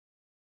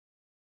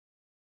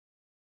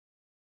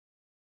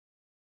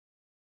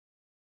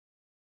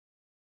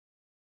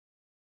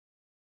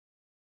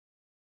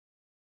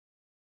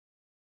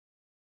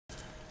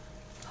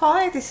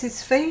Hi, this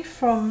is Fee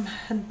from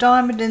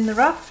Diamond in the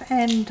Rough,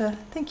 and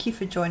thank you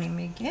for joining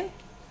me again.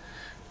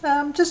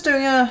 Just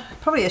doing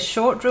probably a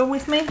short drill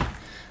with me.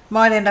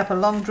 Might end up a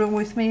long drill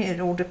with me,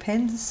 it all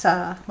depends.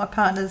 My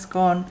partner's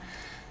gone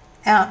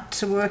out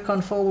to work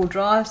on four-wheel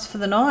drives for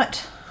the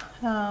night,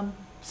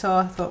 so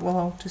I thought, well,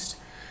 I'll just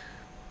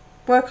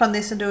work on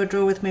this and do a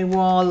drill with me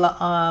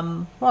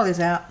while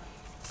he's out,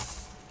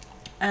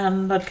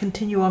 and I'd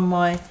continue on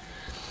my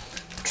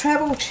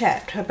travel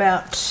chat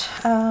about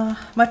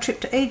my trip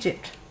to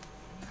Egypt.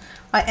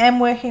 I am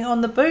working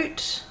on the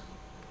boot,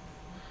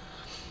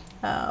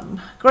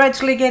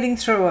 gradually getting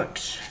through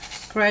it,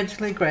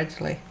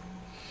 gradually.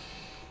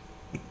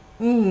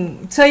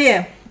 So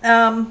yeah,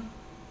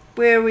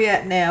 where are we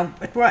at now?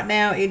 Right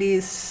now it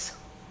is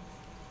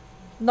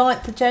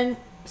 11th of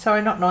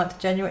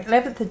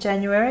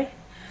January,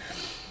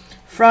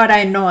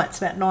 Friday night. It's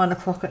about 9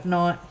 o'clock at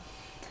night.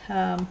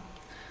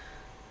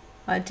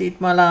 I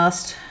did my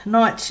last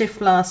night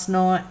shift last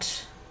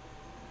night.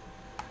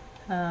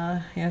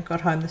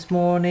 Got home this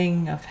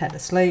morning. I've had a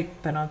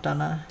sleep and I've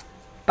done a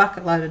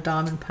bucket load of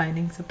diamond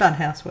paintings. I've done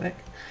housework.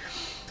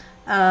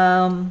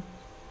 But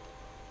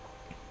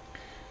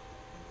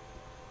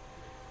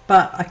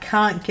I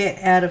can't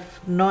get out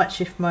of night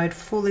shift mode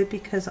fully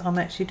because I'm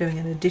actually doing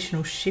an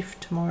additional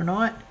shift tomorrow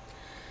night.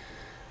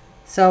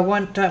 So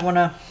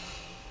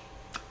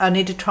I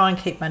need to try and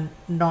keep my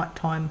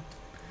nighttime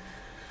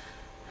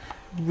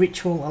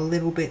ritual a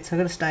little bit, so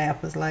I've got to stay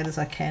up as late as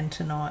I can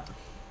tonight.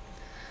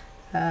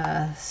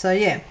 So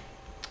yeah,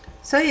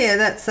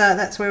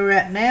 that's where we're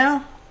at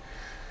now.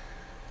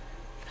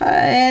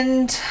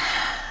 And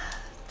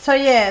so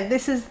yeah,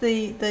 this is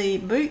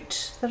the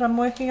boot that I'm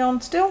working on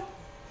still.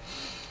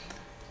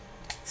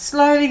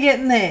 Slowly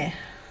getting there.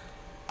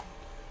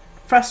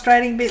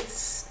 Frustrating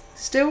bits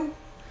still,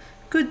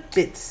 good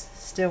bits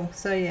still.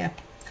 So yeah,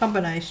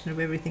 combination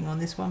of everything on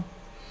this one.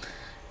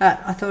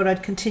 I thought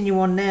I'd continue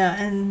on now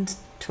and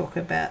talk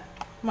about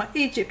my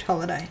Egypt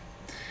holiday.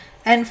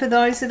 And for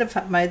those that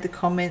have made the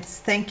comments,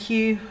 thank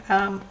you.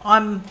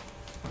 I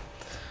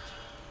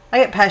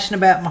get passionate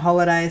about my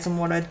holidays and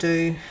what I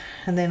do,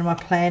 and then my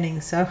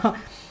planning. So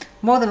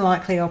more than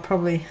likely I'll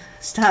probably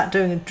start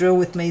doing a drill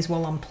with me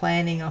while I'm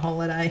planning a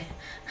holiday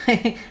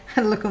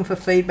and looking for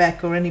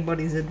feedback or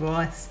anybody's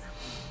advice.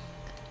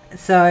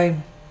 So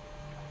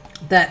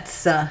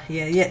that's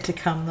yet to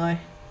come though.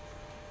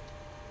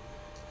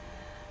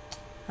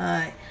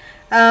 Alright.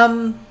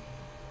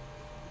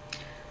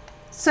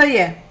 So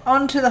yeah,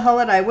 on to the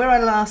holiday. Where I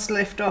last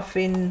left off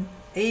in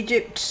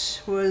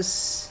Egypt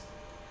was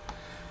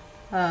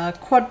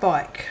quad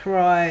bike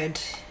ride,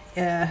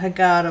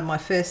 Hurghada, my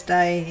first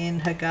day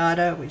in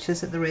Hurghada, which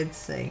is at the Red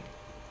Sea.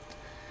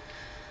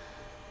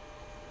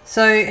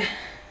 So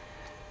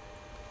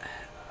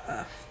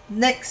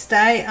next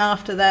day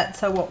after that,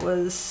 so what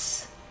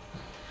was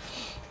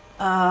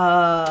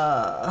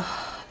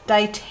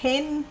day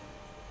 10?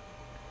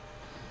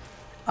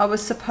 I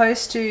was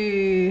supposed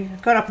to,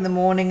 got up in the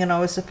morning and I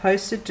was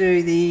supposed to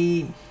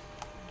do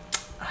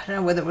I don't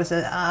know whether it was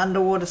an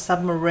underwater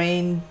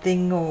submarine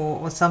thing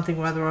or something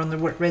or other on the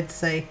Red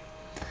Sea,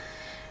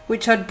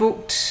 which I'd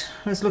booked.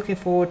 I was looking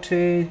forward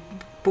to,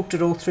 booked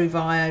it all through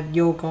via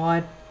Your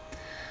Guide.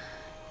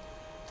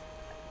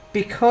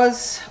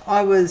 Because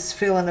I was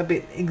feeling a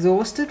bit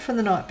exhausted from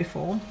the night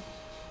before,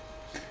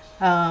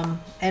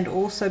 and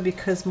also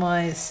because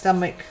my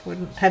stomach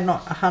had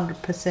not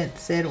 100%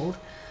 settled,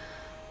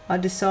 I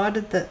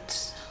decided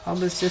that I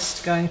was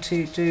just going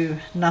to do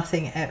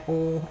nothing at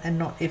all and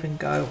not even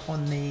go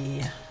on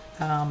the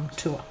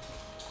tour.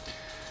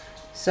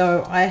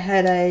 So I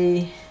had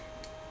to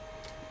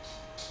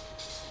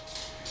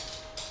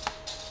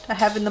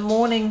have in the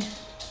morning,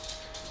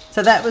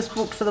 so that was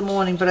booked for the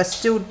morning, but I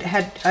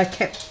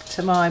kept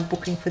to my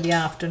booking for the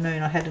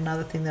afternoon. I had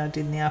another thing that I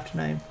did in the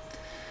afternoon.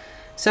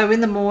 So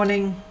in the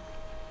morning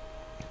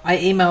I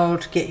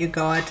emailed Get Your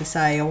Guide to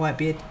say I won't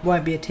be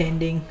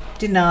attending.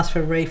 Didn't ask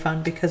for a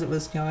refund because it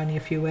was only a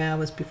few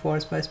hours before I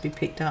was supposed to be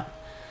picked up.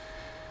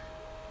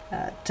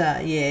 But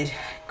yeah,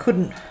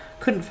 couldn't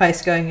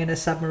face going in a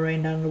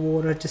submarine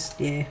underwater. Just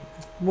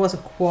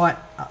wasn't quite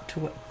up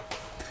to it.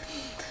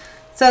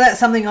 So that's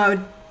something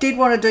I did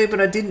want to do,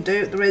 but I didn't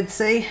do at the Red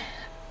Sea.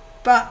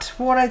 But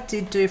what I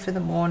did do for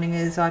the morning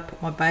is I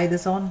put my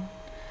bathers on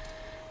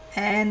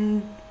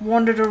and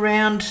wandered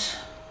around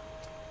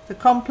the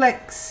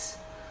complex,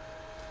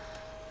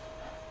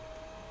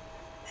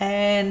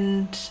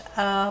 and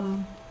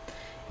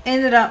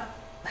ended up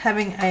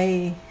having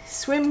a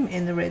swim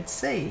in the Red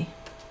Sea,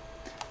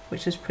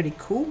 which was pretty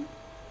cool.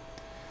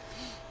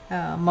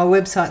 My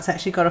website's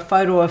actually got a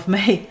photo of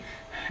me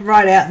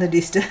right out in the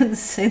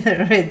distance in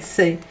the Red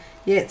Sea.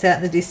 Yeah, it's out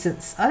in the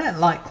distance. I don't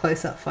like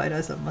close-up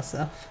photos of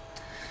myself.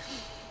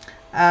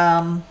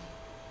 So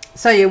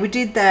yeah, we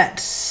did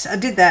that. I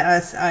did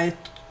that. I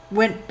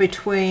went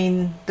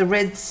between the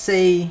Red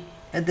Sea,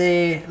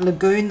 the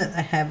lagoon that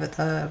they have at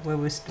where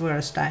we're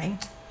staying,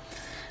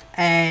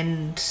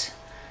 and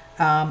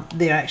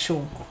their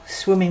actual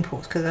swimming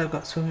pools, because they've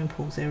got swimming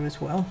pools there as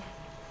well.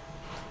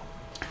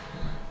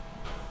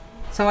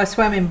 So I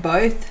swam in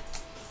both.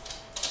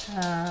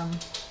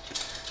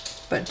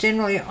 But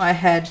generally I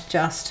had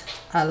just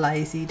a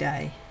lazy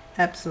day.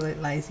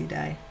 Absolute lazy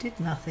day. Did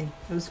nothing.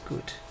 It was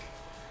good.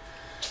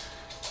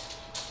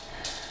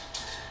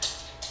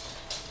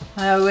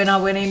 When I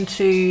went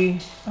into...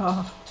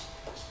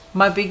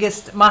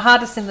 my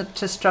hardest thing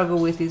to struggle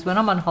with is when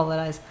I'm on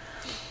holidays.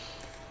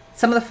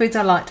 Some of the foods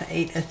I like to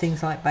eat are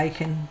things like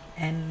bacon,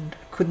 and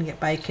couldn't get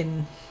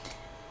bacon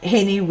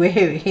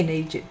anywhere in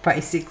Egypt,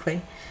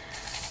 basically.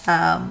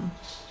 But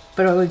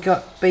we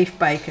got beef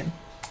bacon.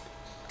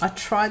 I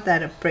tried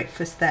that at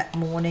breakfast that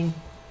morning,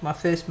 my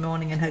first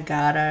morning in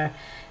Hurghada,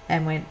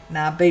 and went,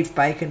 nah, beef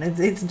bacon,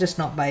 it's just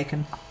not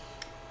bacon.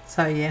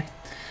 So yeah.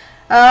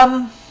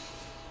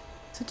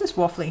 So just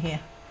waffling here.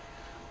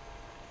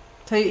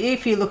 So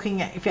if you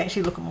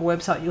actually look at my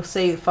website, you'll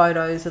see the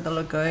photos of the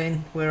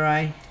lagoon where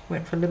I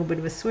went for a little bit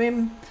of a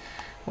swim.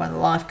 One of the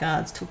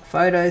lifeguards took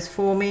photos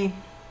for me.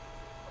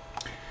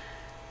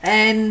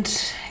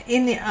 And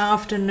in the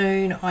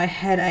afternoon, I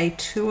had a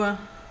tour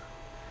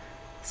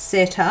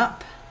set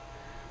up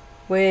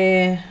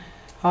where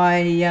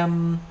I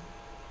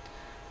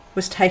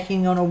was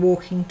taking on a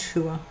walking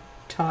tour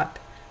type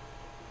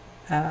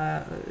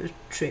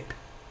trip,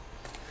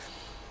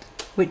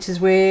 which is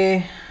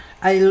where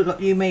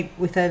you meet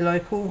with a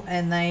local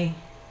and they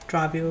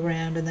drive you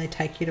around and they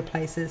take you to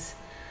places,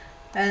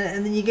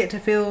 and then you get to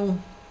feel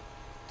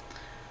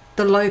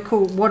the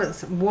local, what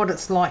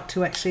it's like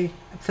to actually,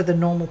 for the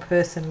normal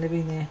person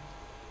living there.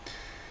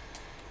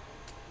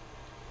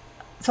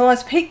 So I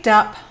was picked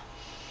up,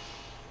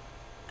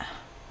 I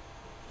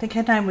think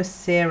her name was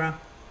Sarah.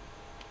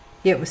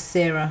 Yeah, it was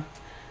Sarah.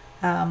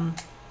 And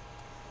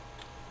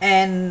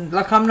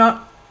like,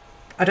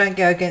 I don't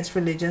go against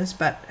religions,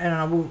 but, and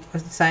I will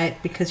say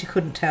it because you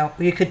could tell.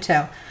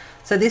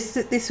 So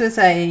this was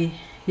a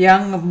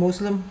young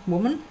Muslim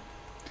woman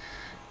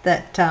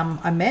that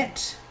I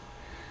met.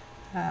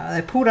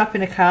 They pulled up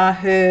in a car.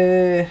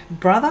 Her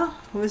brother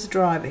was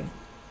driving.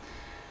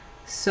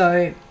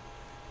 So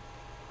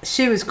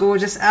she was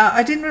gorgeous.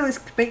 I didn't really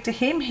speak to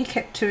him. He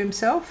kept to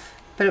himself.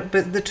 But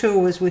the tour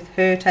was with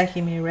her,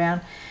 taking me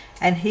around.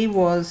 And he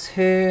was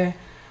her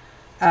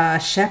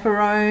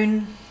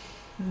chaperone,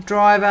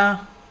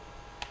 driver.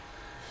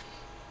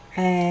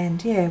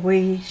 And yeah,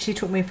 she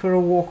took me for a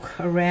walk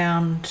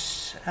around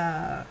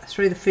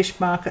through the fish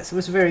markets. It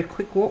was a very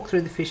quick walk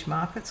through the fish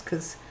markets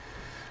because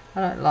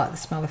I don't like the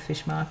smell of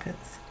fish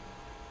markets.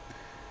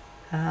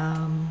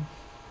 And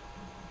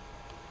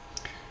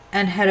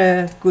had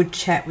a good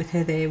chat with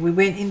her there. We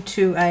went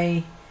into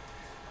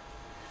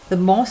the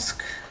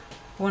mosque,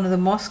 one of the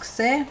mosques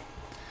there,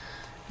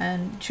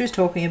 and she was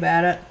talking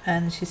about it,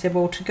 and she said,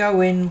 well, to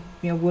go in,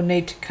 you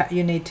need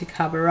to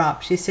cover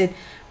up. She said,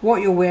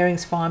 what you're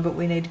wearing's fine, but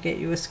we need to get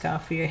you a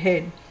scarf for your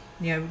head.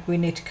 We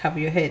need to cover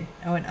your head.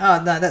 I went,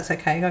 oh no, that's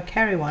okay, I'll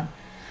carry one.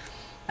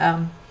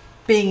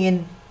 Being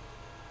in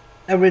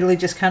a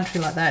religious country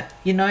like that,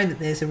 you know that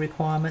there's a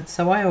requirement,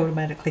 so I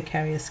automatically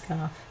carry a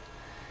scarf.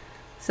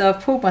 So I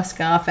pulled my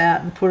scarf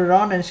out and put it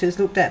on, and she just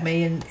looked at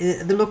me, and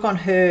the look on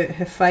her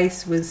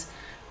face was,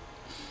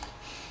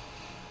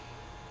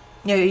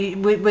 she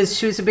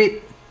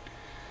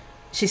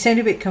seemed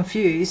a bit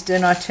confused,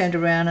 and I turned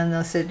around and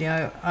I said,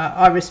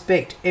 I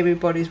respect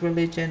everybody's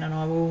religion, and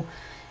I will,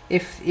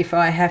 if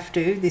I have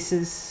to, this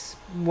is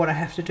what I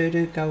have to do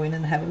to go in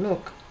and have a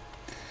look.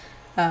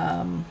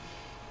 Yeah,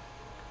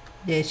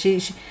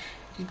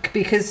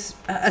 because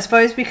I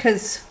suppose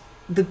because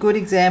the good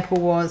example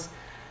was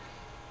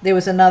there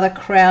was another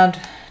crowd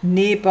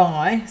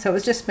nearby, so it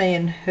was just me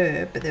and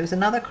her, but there was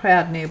another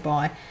crowd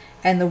nearby,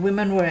 and the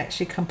women were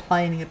actually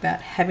complaining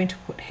about having to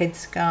put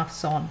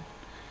headscarves on.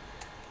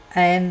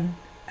 And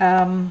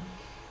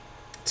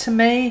to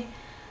me,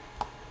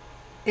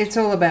 it's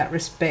all about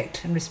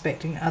respect and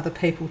respecting other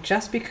people.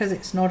 Just because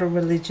it's not a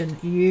religion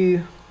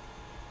you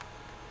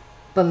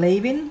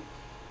believe in,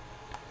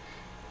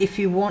 if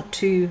you want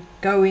to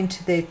go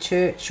into their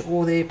church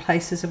or their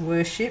places of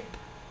worship,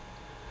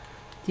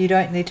 you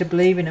don't need to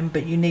believe in them,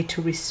 but you need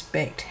to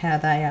respect how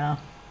they are.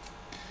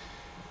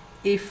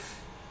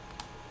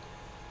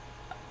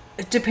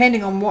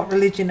 Depending on what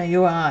religion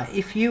you are,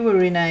 if you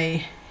were in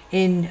a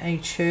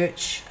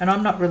church, and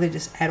I'm not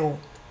religious at all,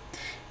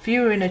 if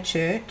you were in a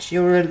church,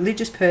 you're a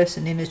religious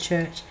person in a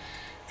church,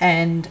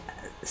 and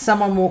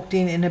someone walked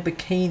in a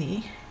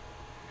bikini,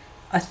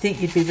 I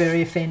think you'd be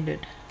very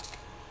offended.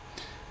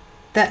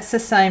 That's the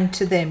same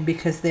to them,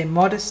 because their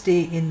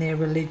modesty in their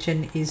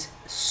religion is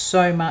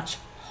so much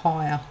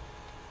higher.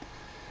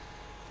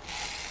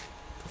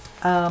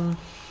 In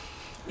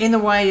the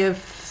way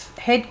of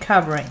head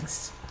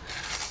coverings,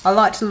 I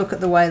like to look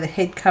at the way the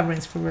head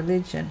coverings for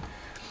religion.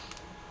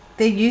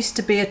 There used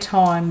to be a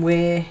time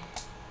where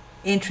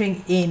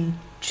entering in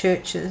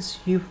churches,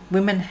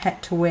 women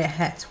had to wear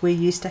hats. We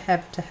used to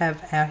have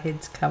our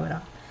heads covered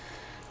up.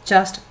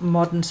 Just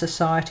modern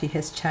society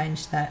has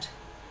changed that.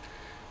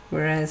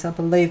 Whereas I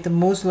believe the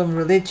Muslim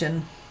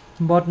religion,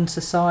 modern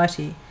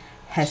society,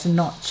 has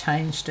not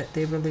changed it.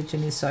 Their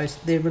religion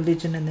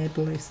and their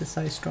beliefs are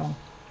so strong.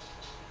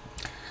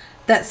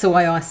 That's the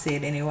way I see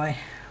it anyway.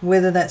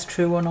 Whether that's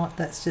true or not,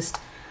 that's just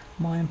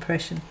my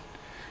impression.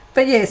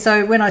 But yeah,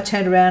 so when I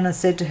turned around and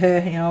said to her,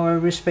 you know, I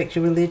respect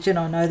your religion,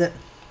 I know that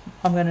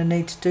I'm going to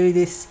need to do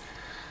this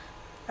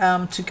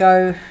to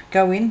go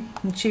in,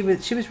 and she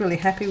was really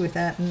happy with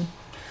that, and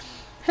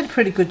had a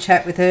pretty good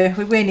chat with her.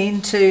 We went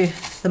into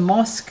the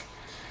mosque,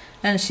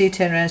 and she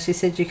turned around and she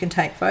said, "You can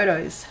take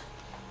photos."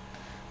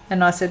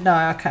 And I said, "No,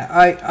 I can't.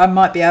 I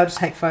might be able to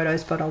take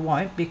photos, but I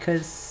won't,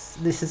 because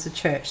this is a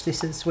church.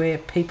 This is where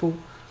people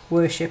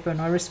worship,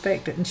 and I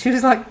respect it." And she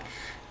was like,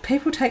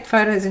 "People take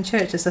photos in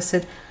churches?" I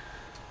said,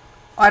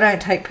 "I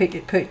don't take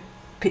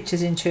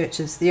pictures in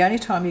churches. The only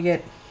time you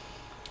get,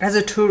 as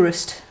a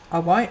tourist, I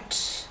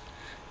won't.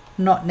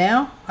 Not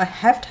now. I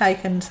have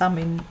taken some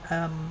in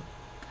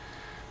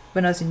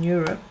when I was in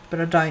Europe,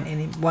 but I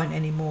won't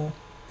anymore.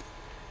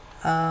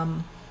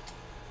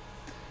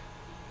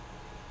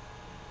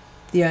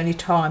 The only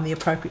time, the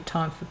appropriate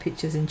time for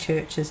pictures in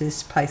churches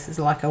is places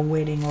like a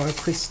wedding or a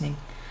christening.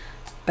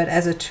 But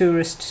as a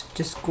tourist,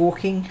 just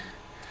gawking,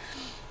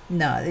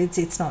 no,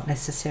 it's not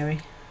necessary.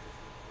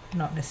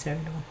 Not necessary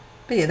at all."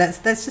 But yeah,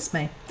 that's just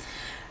me.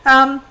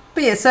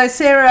 But yeah, so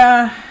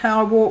Sarah,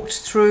 I walked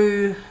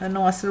through a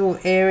nice little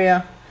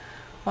area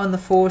on the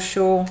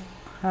foreshore,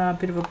 a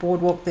bit of a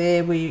boardwalk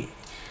there. We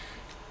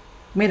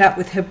met up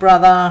with her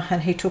brother,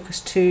 and he took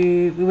us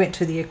we went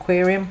to the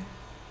aquarium.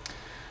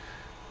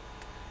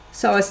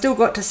 So I still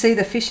got to see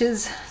the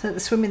fishes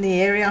that swim in the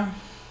area,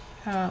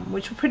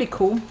 which were pretty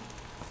cool.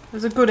 It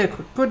was a good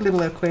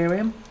little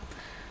aquarium.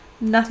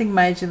 Nothing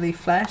majorly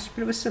flashed,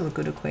 but it was still a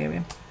good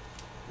aquarium.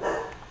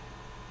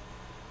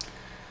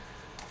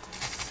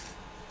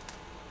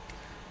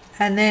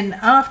 And then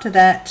after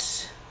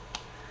that,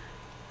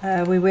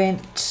 we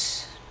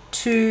went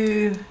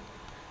to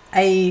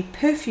a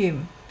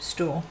perfume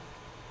store,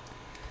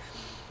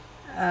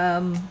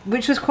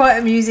 which was quite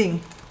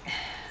amusing.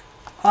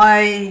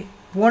 I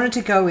wanted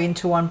to go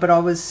into one, but I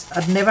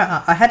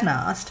hadn't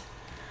asked,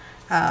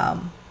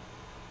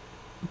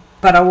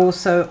 but I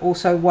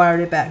also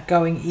worried about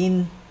going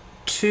in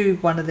to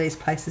one of these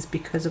places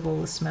because of all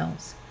the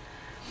smells.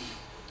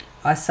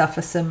 I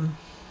suffer some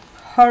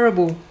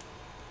horrible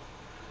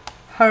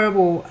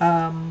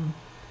trying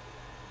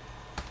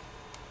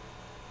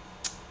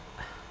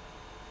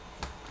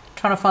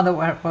to find the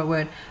right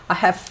word. I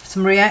have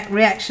some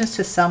reactions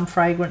to some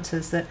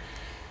fragrances that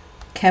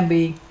can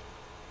be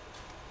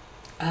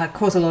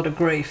cause a lot of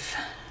grief,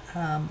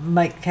 can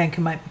make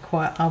me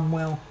quite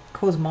unwell,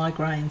 cause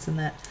migraines and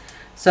that.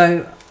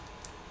 So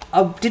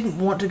I didn't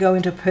want to go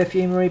into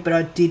perfumery, but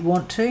I did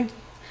want to,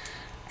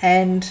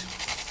 and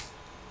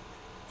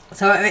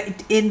so I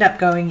ended up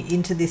going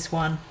into this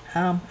one.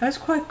 It was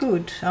quite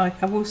good. I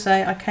will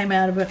say I came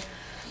out of it,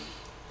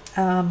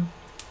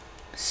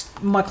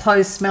 my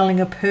clothes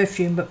smelling of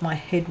perfume, but my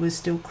head was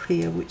still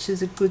clear, which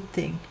is a good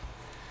thing.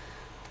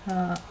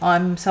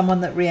 I'm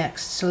someone that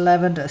reacts to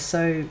lavender,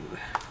 so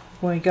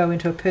when we go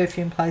into a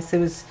perfume place,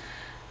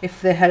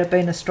 if there had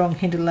been a strong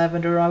hint of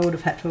lavender, I would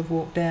have had to have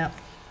walked out.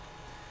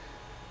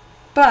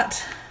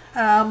 But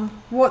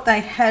what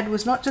they had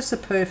was not just the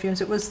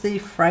perfumes, it was the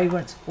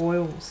fragrance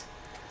oils.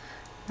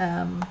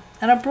 And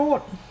I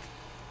brought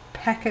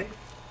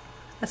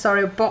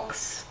a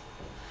box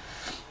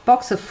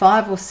of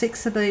 5 or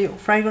 6 of the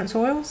fragrance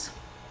oils,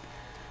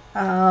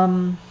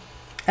 and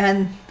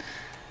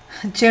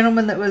a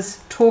gentleman that was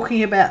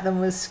talking about them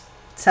was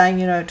saying,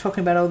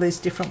 talking about all these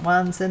different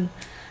ones, and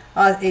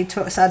he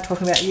started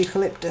talking about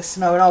eucalyptus,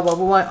 and I went,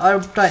 "Oh well, I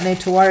don't need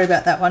to worry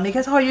about that one." He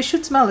goes, "Oh, you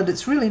should smell it,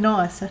 it's really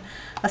nice."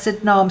 I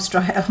said, "No, I'm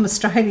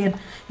Australian."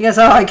 He goes,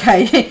 "Oh,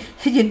 okay."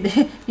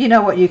 you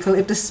know what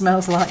eucalyptus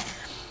smells like.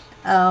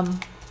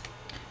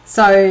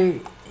 So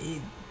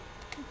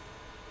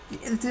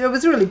it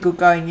was really good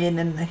going in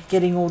and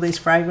getting all these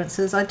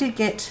fragrances. I did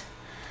get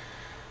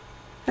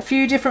a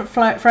few different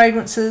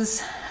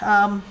fragrances.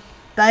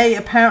 They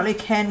apparently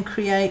can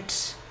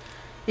create,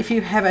 if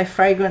you have a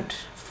favourite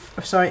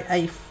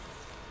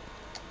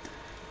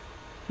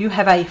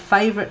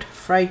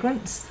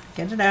fragrance,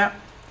 get it out.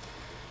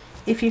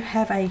 If you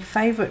have a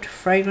favourite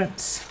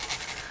fragrance,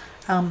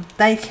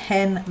 they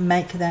can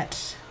make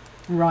that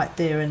right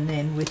there and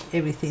then with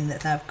everything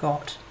that they've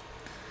got.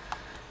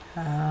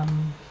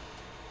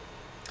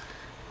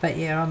 But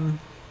yeah, I'm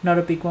not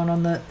a big one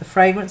on the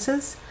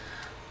fragrances.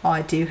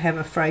 I do have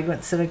a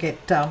fragrance that I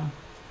get,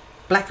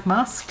 Black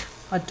Musk.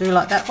 I do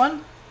like that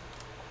one.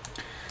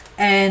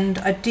 And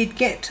I did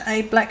get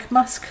a Black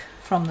Musk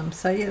from them.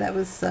 So yeah, that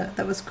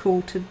was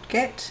cool to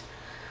get.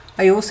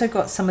 I also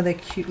got some of their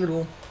cute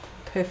little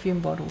perfume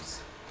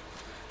bottles,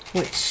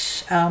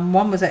 which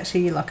one was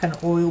actually like an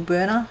oil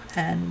burner,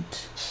 and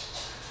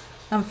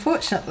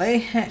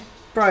unfortunately it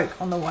broke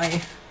on the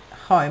way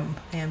home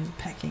and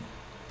packing.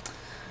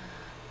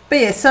 But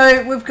yeah,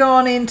 so we've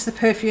gone into the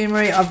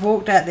perfumery. I've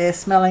walked out there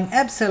smelling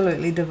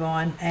absolutely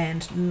divine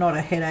and not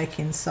a headache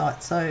in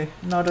sight. So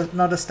not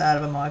a start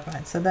of a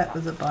migraine. So that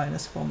was a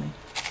bonus for me.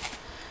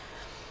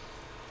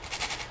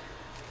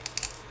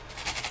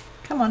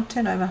 Come on,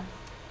 turn over.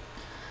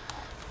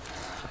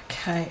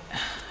 Okay,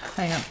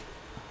 hang on.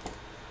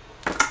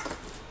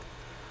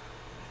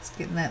 Just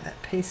getting that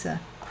piece of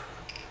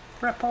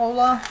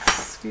crapola,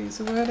 excuse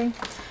the wording.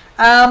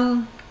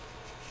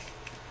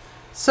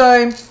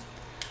 So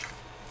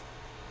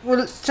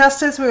well,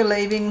 just as we were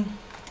leaving,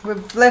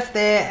 we've left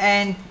there,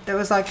 and there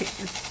was like,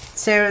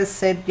 Sarah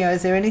said, you know,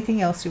 is there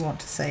anything else you want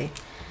to see?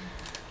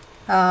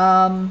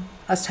 I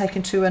was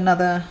taken to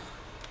a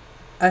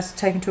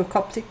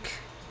Coptic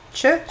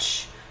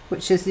church,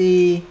 which is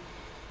the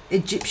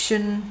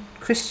Egyptian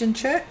Christian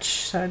church.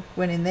 So I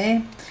went in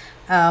there.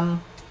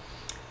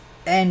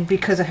 And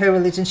because of her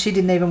religion, she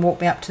didn't even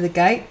walk me up to the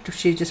gate.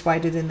 She just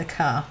waited in the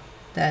car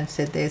and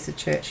said, there's the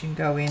church, you can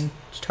go in.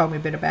 She told me a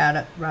bit about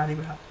it, right.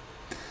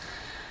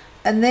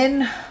 And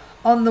then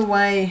on the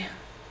way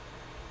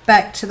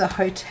back to the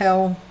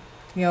hotel,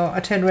 you know, I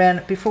turned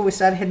around before we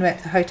started heading back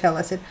to the hotel.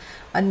 I said,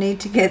 I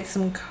need to get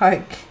some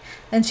Coke.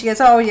 And she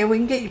goes, oh yeah, we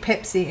can get you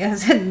Pepsi. And I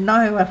said,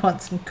 no, I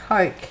want some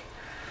Coke.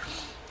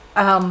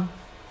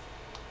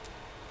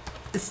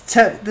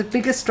 So the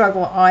biggest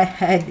struggle I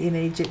had in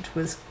Egypt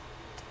was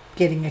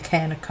getting a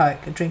can of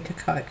Coke, a drink of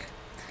Coke.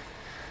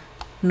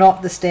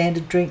 Not the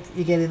standard drink that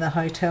you get in the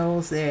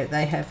hotels. There,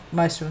 they have,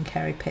 most of them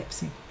carry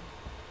Pepsi.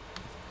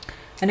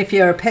 And if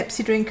you're a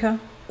Pepsi drinker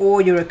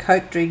or you're a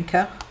Coke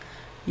drinker,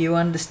 you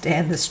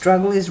understand the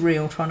struggle is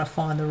real trying to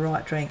find the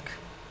right drink.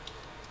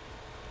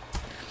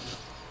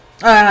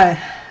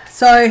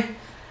 So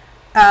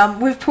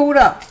we've pulled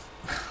up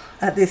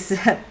at this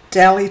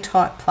deli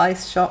type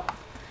place shop,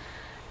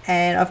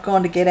 and I've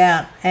gone to get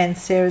out, and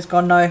Sarah's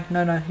gone, no,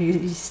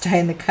 you stay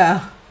in the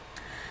car.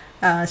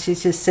 She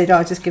just said,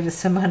 oh, just give us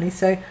some money.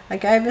 So I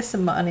gave her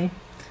some money,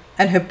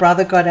 and her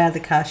brother got out of the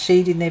car.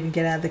 She didn't even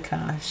get out of the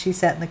car. She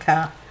sat in the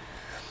car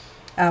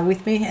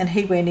with me, and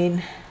he went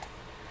in,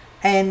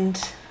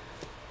 and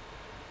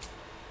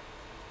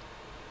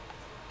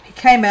he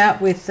came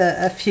out with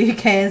a few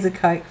cans of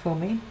Coke for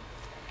me,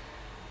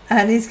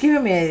 and he's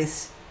given me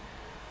his,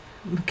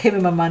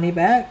 giving my money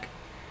back.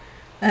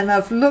 And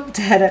I've looked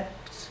at it,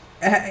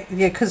 yeah,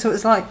 because it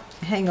was like,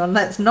 hang on,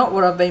 that's not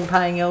what I've been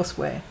paying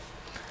elsewhere.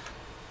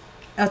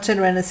 I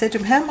turned around and said to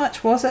him, how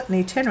much was it? And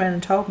he turned around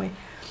and told me.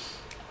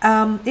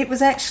 It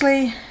was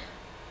actually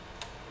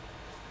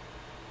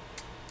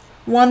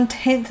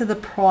 1/10 of the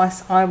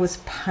price I was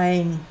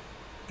paying.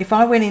 If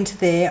I went into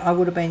there, I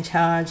would have been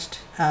charged,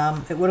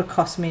 it would have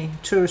cost me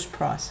tourist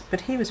price,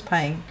 but he was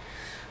paying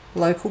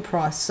local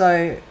price.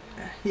 So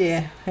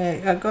yeah,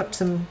 I got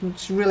some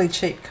really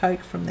cheap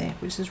Coke from there,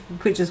 which is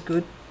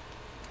good.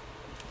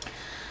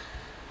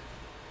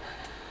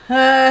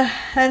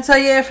 And so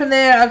yeah, from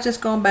there I've just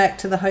gone back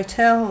to the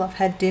hotel. I've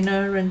had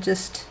dinner and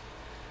just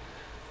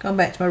gone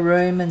back to my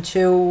room and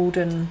chilled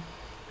and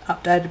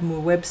updated my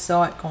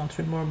website, gone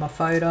through more of my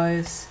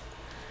photos.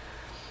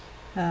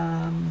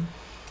 I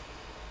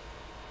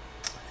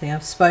think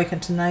I've spoken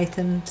to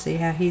Nathan, see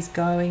how he's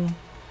going.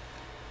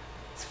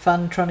 It's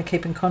fun trying to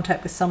keep in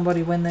contact with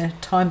somebody when their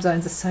time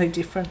zones are so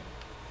different.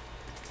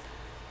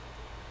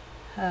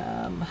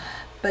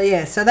 But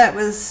yeah, so that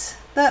was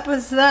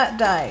that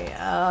day.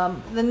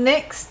 The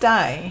next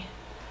day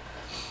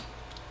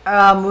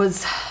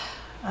was,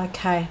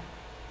 okay,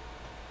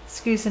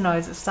 excuse the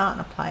nose, it's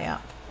starting to play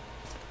up.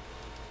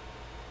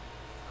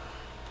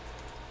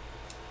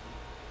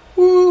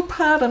 Ooh,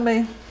 pardon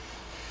me.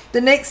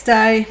 The next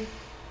day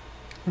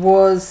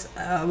was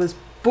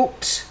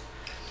booked,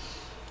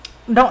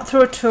 not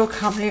through a tour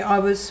company. I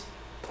went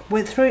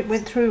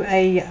through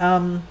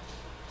a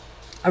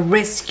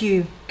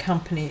rescue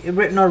company,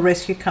 not a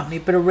rescue company,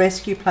 but a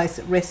rescue place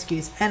that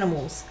rescues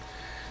animals.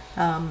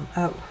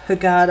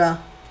 Hurghada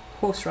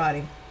horse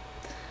riding.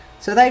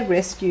 So they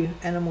rescue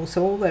animals.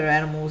 So all their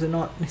animals are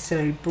not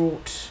necessarily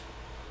brought.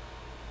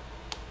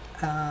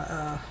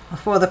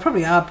 Well, they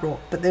probably are brought,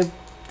 but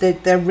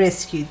they're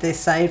rescued. They're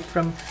saved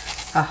from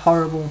a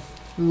horrible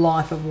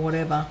life of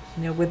whatever,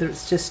 you know, whether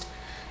it's just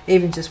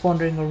even just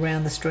wandering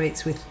around the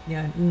streets with, you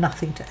know,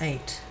 nothing to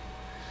eat.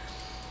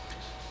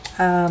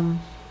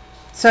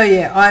 So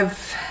yeah, I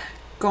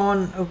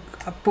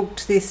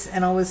booked this,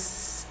 and I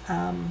was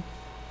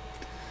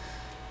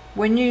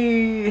when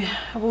you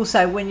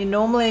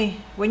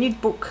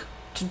book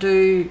to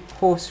do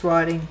horse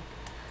riding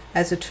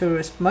as a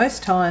tourist,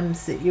 most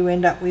times that you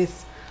end up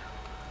with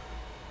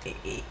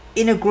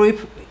in a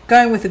group,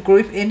 going with a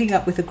group, ending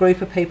up with a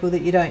group of people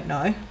that you don't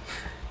know.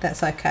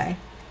 That's okay,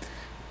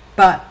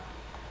 but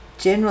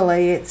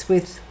generally it's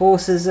with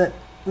horses that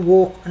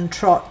walk and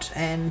trot,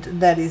 and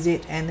that is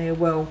it, and they're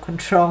well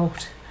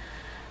controlled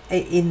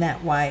in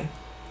that way,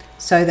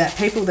 so that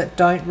people that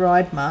don't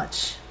ride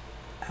much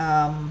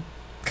can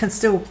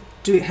still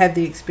have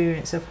the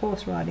experience of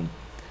horse riding.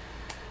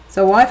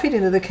 So I fit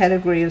into the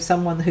category of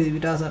someone who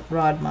doesn't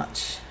ride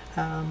much.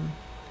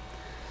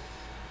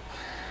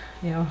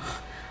 You know,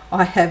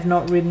 I have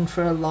not ridden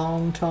for a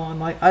long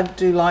time. I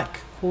do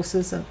like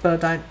horses,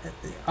 but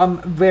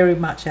I'm very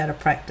much out of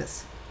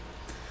practice.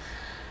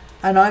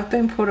 And I've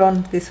been put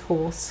on this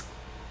horse.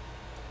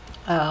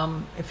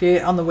 If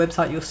you're on the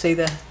website, you'll see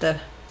the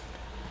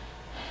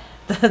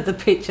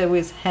picture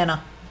with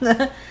Hannah.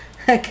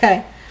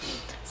 Okay,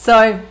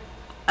 so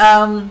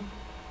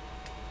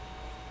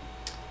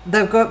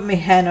they've got me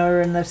Hannah,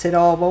 and they've said,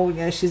 oh well, you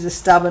know,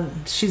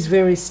 she's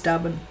very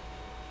stubborn.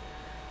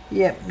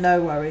 Yep,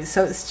 no worries.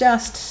 So it's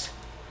just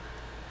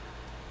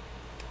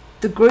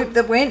the group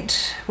that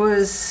went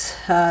was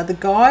the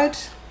guide,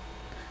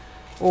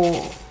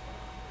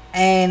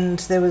 and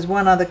there was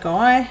one other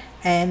guy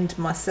and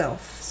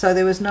myself. So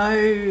there was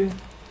nothing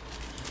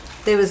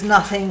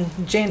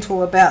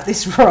gentle about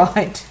this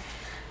ride.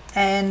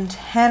 And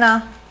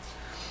Hannah,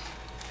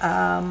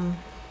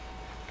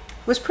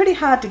 was pretty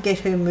hard to get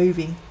her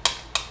moving.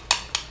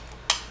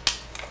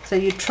 So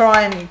you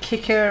try and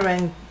kick her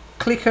and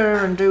click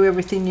her and do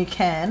everything you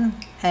can,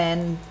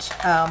 and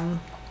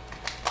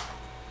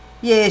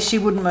yeah, she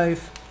wouldn't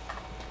move.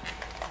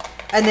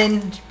 And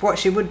then what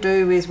she would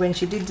do is, when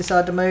she did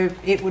decide to move,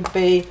 it would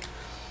be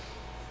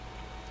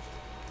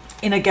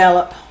in a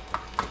gallop.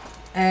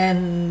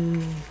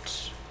 And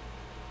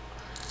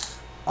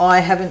I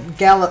haven't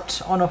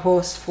galloped on a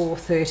horse for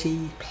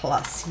 30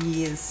 plus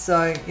years,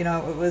 so you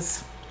know,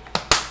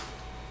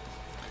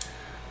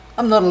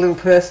 I'm not a little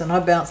person. I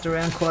bounced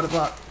around quite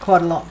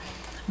a lot,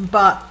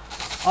 but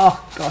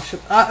oh gosh,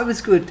 it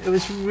was good. It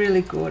was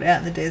really good out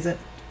in the desert.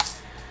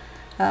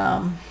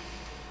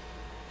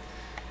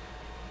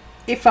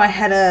 If I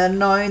had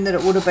known that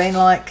it would have been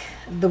like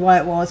the way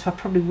it was, I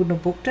probably wouldn't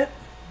have booked it.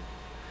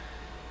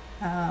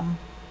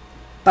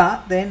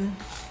 But then,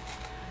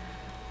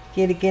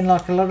 yet again,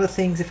 like a lot of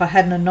things, if I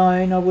hadn't have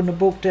known, I wouldn't have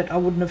booked it. I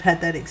wouldn't have had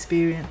that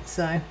experience.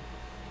 So,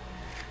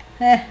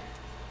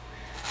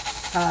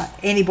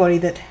 anybody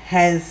that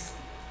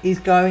is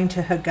going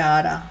to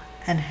Hurghada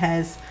and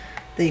has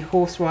the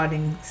horse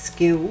riding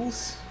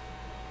skills,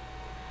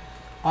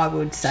 I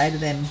would say to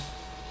them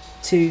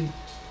to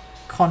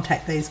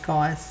contact these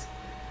guys,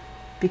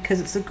 because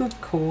it's a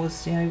good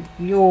cause. You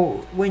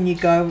know, when you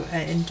go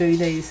and do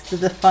these,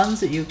 the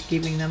funds that you're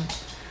giving them,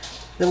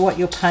 what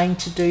you're paying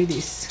to do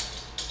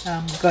this,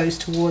 goes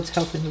towards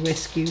helping the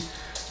rescue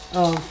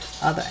of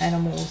other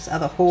animals,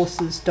 other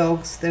horses,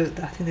 dogs. I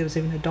think there was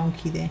even a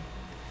donkey there.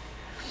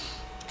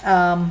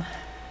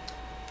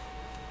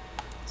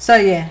 So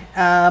yeah,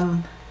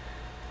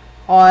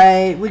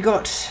 we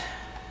got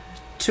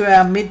to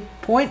our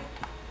midpoint,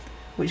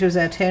 which was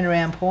our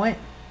turnaround point.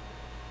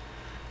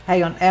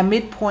 Hang on, our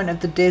midpoint of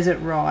the desert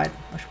ride,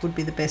 which would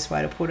be the best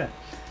way to put it.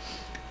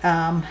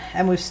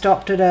 And we've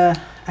stopped at a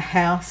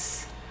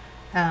house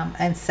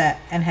and sat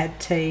and had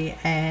tea,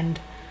 and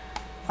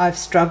I've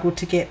struggled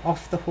to get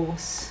off the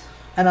horse,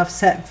 and I've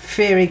sat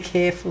very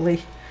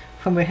carefully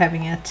when we're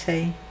having our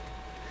tea,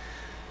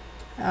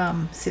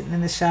 sitting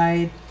in the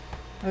shade.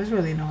 It was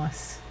really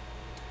nice.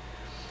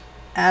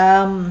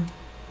 And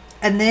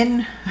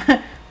then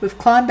we've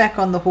climbed back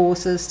on the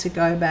horses to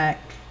go back.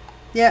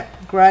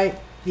 Yep, great.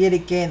 Yet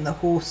again, the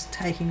horse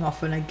taking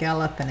off in a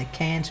gallop and a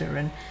canter,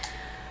 and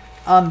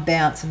I'm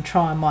bouncing,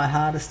 trying my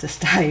hardest to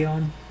stay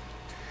on,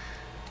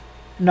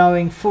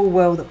 knowing full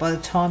well that by the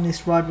time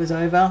this ride was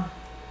over,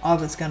 I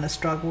was going to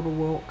struggle to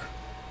walk.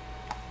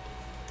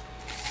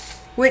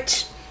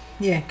 Which,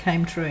 yeah,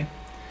 came true.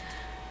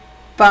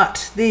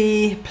 But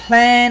the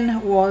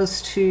plan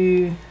was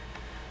to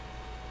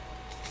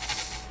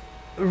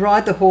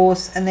ride the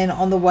horse, and then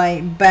on the way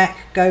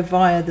back go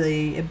via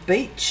the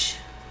beach,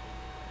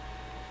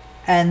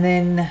 and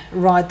then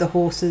ride the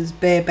horses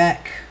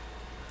bareback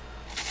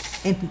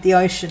into the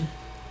ocean.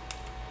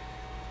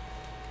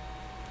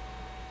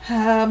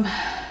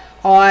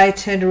 I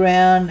turned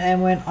around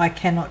and went, I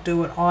cannot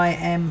do it. I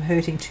am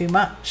hurting too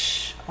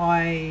much.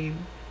 I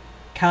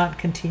can't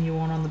continue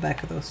on the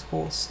back of this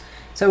horse.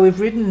 So we've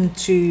ridden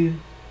to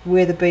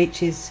where the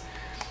beach is,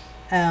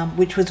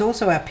 which was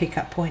also our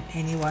pickup point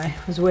anyway.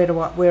 It was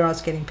where I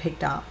was getting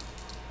picked up.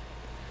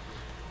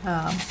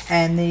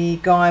 And the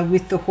guy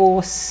with the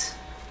horse,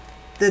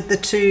 the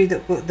two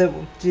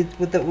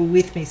that were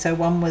with me, so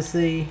one was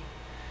the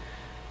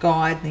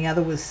guide and the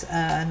other was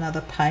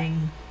another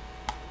paying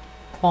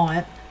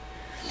client.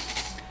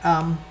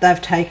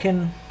 They've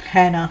taken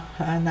Hannah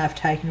and they've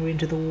taken her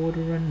into the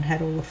water and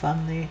had all the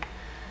fun there.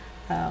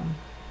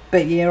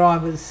 But yeah,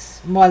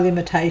 my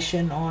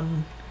limitation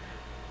on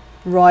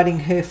riding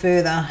her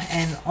further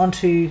and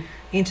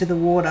into the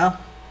water,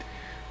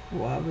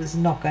 well, I was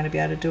not going to be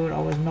able to do it. I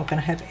was not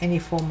going to have any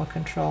form of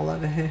control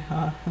over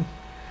her.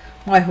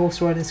 My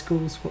horse riding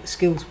skills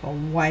were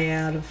way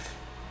out of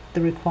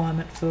the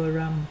requirement for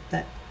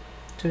that,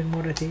 doing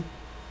what I did.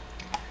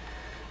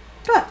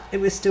 But it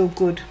was still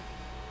good.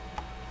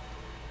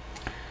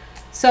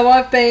 So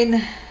I've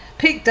been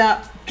picked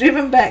up,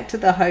 driven back to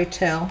the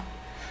hotel.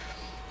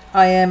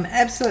 I am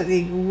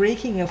absolutely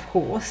reeking of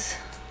horse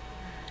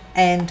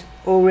and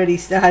already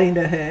starting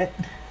to hurt.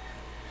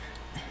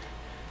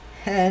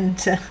 And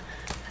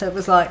it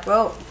was like,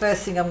 well,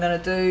 first thing I'm going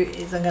to do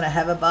is I'm going to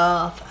have a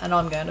bath and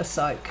I'm going to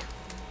soak.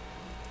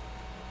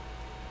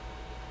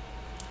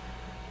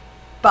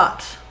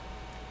 But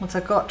once I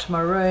got to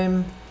my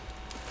room,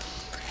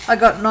 I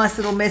got a nice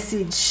little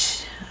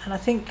message, and I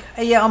think,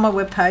 yeah, on my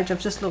webpage, I've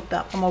just looked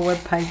up on my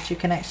webpage, you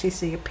can actually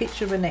see a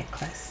picture of a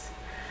necklace.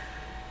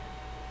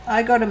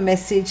 I got a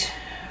message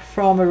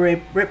from a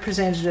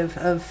representative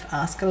of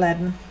Ask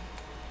Aladdin,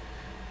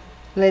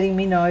 letting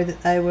me know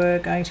that they were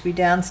going to be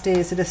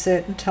downstairs at a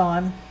certain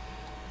time,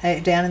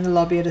 down in the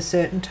lobby at a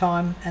certain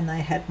time, and they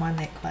had my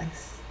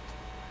necklace.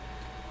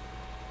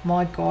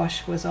 My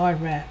gosh, was I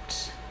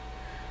wrapped.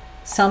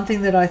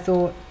 Something that I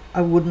thought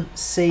I wouldn't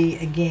see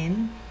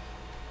again,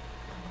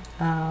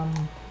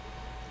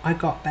 I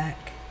got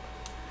back.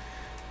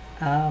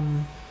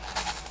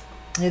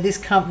 This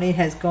company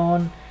has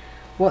gone,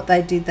 what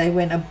they did, they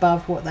went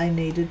above what they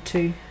needed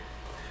to,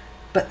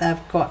 but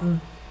they've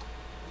gotten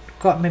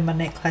me my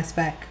necklace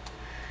back.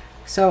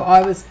 So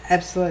I was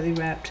absolutely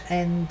wrapped,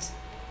 and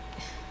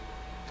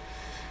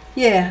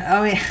yeah,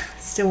 I mean,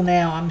 still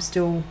now I'm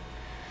still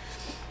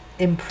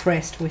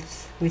impressed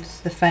with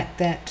the fact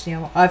that, you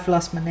know, I've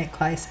lost my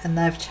necklace and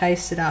they've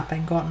chased it up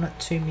and gotten it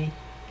to me.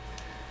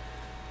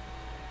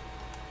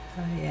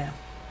 So yeah,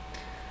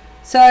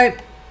 so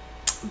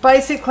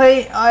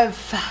basically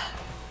I've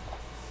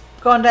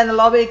gone down the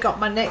lobby, got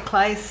my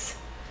necklace,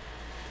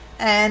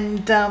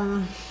 and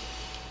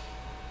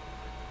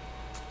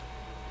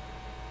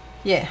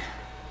yeah,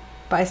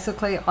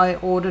 basically I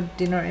ordered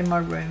dinner in my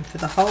room. For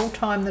the whole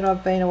time that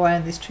I've been away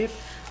on this trip,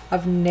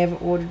 I've never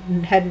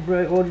hadn't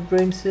ordered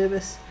room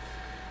service.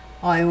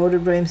 I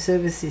ordered room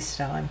service this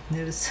time.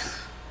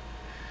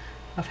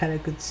 I've had a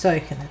good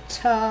soak in the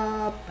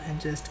tub and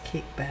just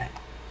kick back.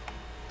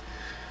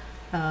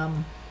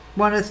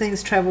 One of the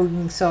things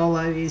traveling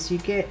solo is you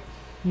get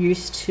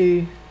used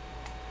to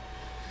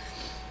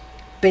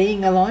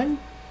being alone,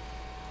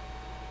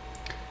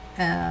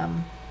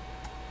 and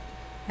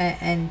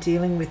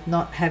dealing with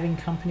not having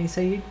company.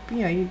 So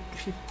you're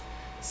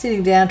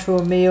sitting down to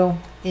a meal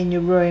in your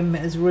room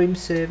as room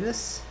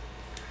service,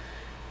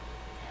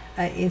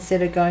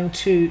 instead of going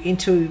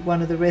into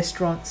one of the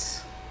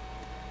restaurants,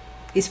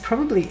 is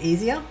probably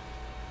easier.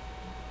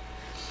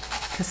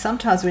 Because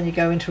sometimes when you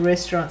go into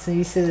restaurants and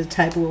you sit at a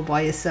table all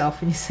by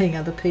yourself and you're seeing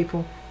other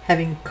people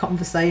having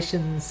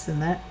conversations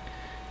and that,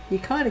 you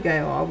kind of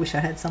go, oh, I wish I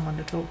had someone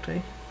to talk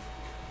to.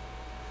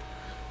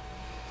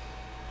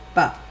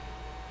 But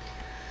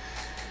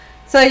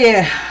so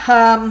yeah,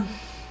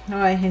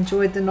 I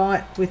enjoyed the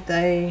night with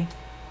a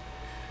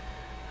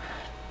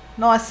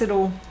nice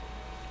little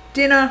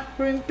dinner,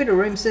 bit of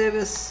room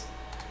service,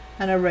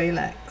 and a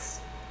relax.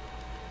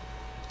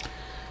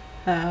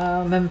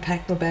 And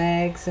packed my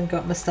bags and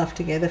got my stuff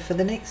together for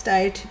the next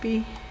day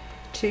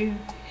to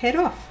head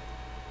off.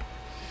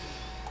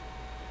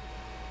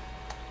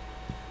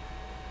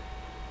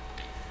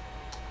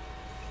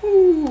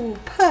 Ooh,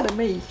 pardon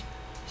me.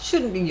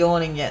 Shouldn't be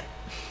yawning yet.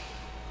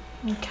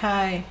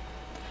 Okay.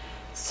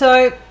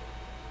 So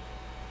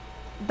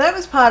that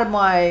was part of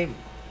my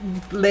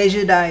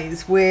leisure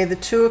days where the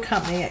tour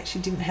company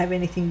actually didn't have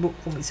anything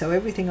booked for me. So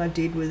everything I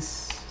did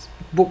was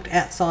booked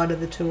outside of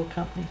the tour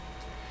company.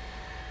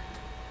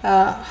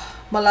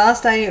 My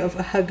last day of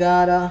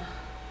Hurghada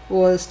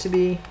was to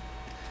be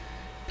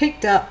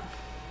picked up,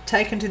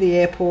 taken to the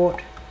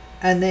airport,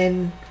 and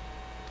then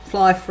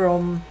fly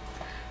from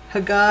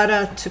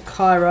Hurghada to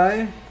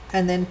Cairo,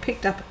 and then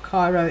picked up at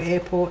Cairo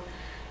airport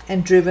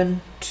and driven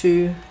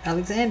to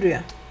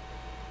Alexandria.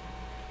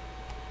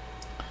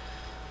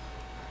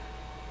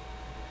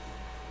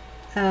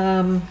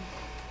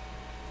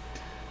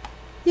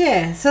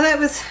 Yeah, so that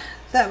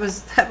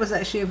was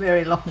actually a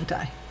very long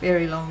day.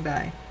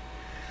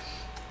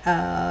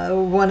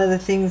 One of the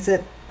things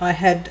that I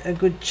had a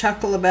good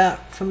chuckle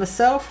about for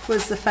myself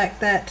was the fact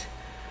that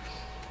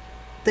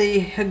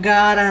the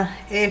Hurghada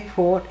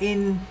airport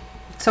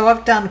so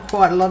I've done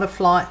quite a lot of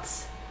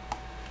flights,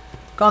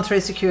 gone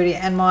through security,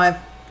 and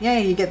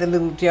you get the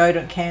little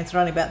deodorant cans, they're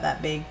only about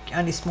that big,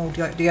 only small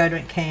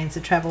deodorant cans,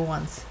 the travel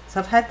ones. So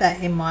I've had that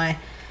in my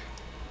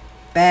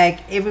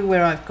bag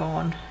everywhere I've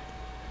gone.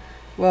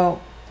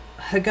 Well,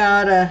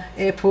 Hurghada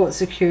airport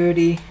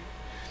security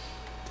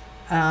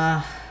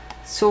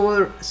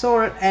saw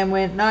it and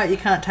went, no, you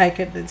can't take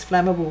it, it's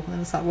flammable.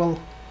 And it's like, well,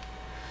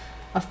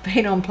 I've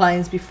been on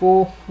planes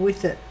before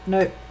with it.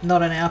 Nope,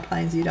 not on our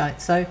planes, you don't.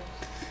 So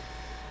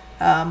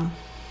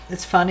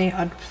it's funny,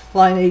 I'd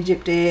flown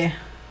Egypt Air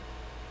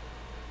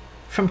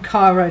from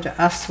Cairo to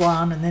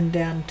Aswan and then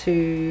down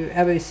to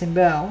Abu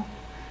Simbel.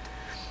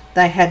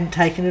 They hadn't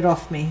taken it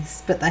off me,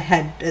 but they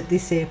had at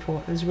this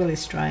airport. It was really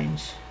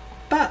strange.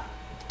 But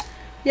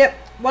yep,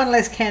 one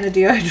less can of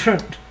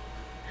deodorant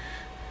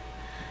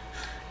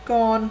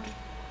gone.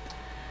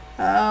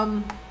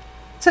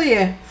 So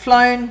yeah,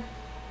 flown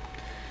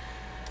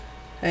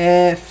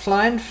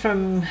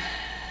from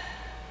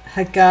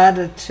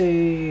Hurghada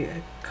to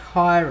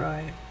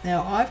Cairo.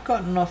 Now I've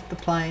gotten off the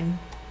plane,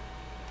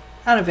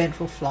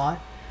 uneventful flight,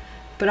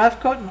 but I've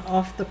gotten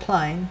off the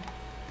plane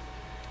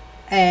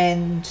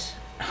and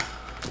I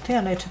think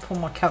I need to pull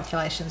my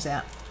calculations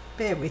out.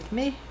 Bear with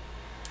me.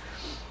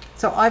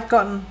 So I've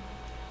gotten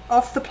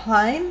off the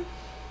plane.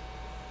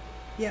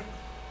 Yep.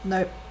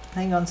 Nope.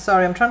 Hang on.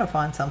 Sorry, I'm trying to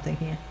find something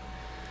here.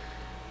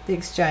 The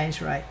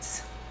exchange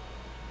rates.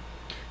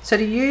 So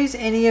to use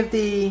any of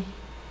the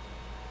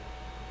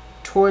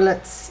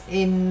toilets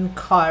in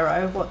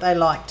Cairo, what they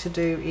like to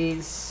do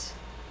is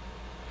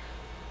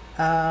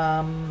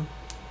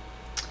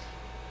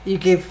You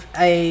give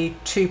a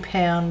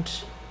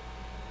 £2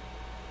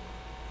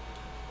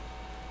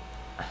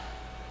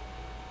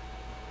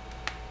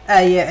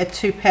 a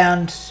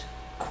 £2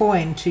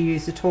 coin to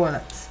use the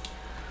toilets.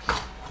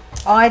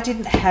 I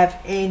didn't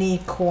have any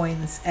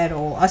coins at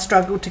all. I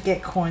struggled to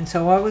get coins,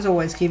 so I was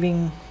always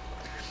giving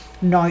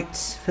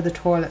notes for the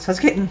toilets. I was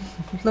getting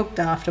looked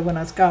after when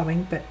I was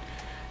going, but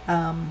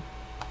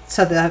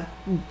so the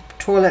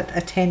toilet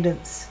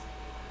attendants,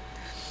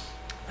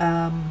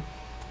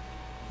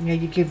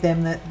 you give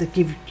them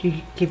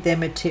you give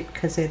them a tip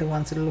because they're the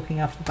ones that are looking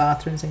after the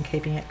bathrooms and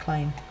keeping it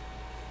clean.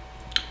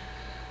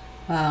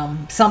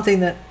 Something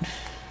that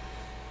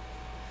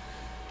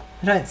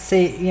I don't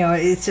see,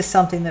 it's just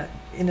something that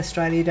in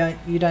Australia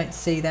you don't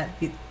see that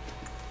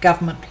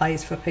government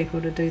pays for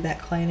people to do that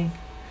cleaning.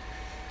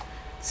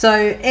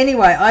 So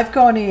anyway, I've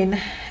gone in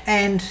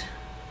and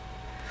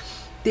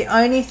the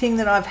only thing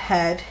that I've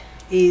had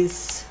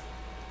is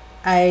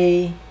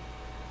a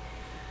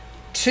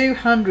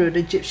 200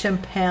 Egyptian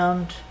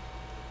pound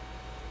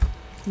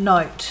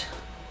note.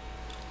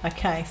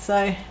 Okay,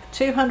 so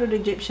 200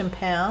 Egyptian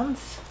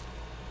pounds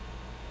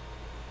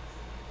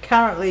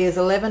currently is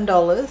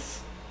 $11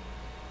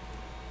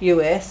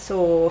 US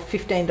or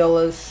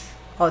 $15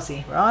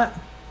 Aussie, right?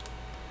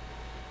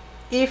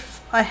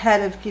 If I had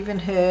have given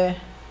her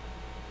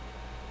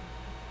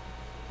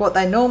what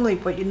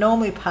you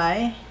normally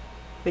pay,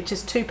 which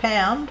is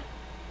 £2,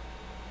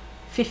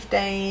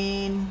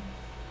 15,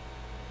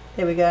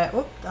 there we go.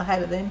 Oop, I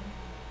had it then.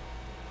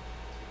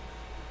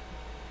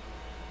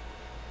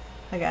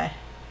 Okay.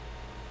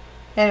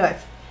 Anyway,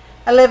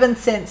 11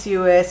 cents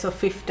US or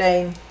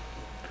 15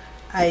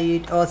 AU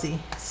Aussie.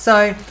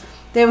 So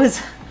there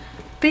was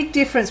big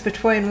difference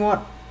between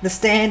what the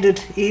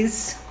standard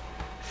is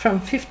from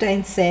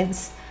 15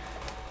 cents,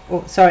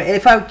 or sorry,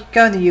 if I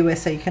go in the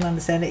US so you can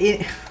understand it,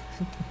 it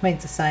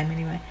means the same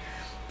anyway.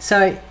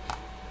 So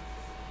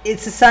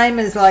it's the same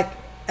as like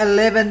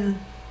 11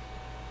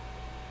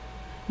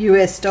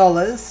 US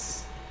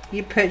dollars.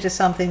 You purchase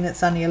something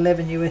that's only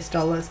 11 US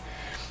dollars,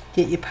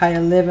 yet you pay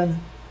 11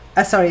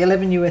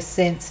 US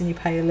cents and you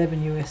pay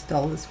 11 US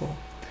dollars for.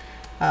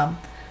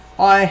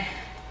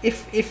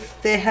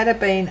 If there had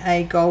been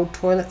a gold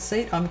toilet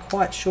seat, I'm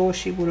quite sure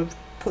she would have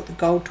put the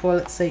gold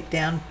toilet seat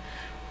down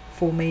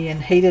for me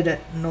and heated it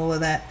and all of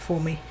that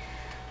for me.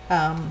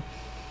 And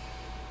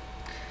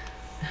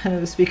it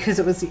was because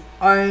it was the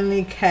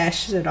only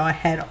cash that I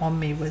had on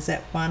me was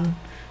that one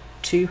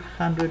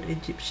 200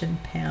 Egyptian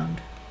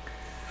pound.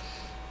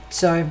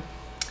 So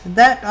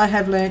that I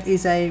have learned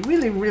is a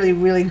really, really,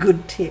 really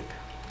good tip.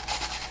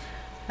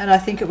 And I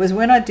think it was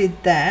when I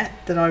did that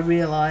I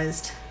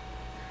realised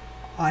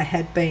I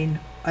had been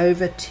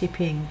over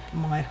tipping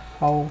my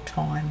whole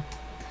time.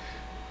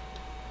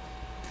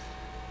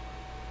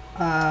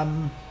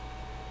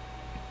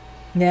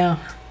 Now,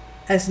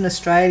 as an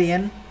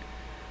Australians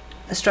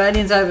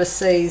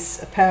overseas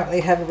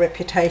apparently have a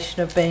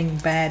reputation of being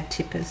bad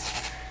tippers.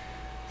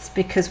 It's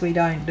because we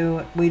don't do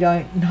it. We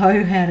don't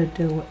know how to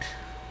do it.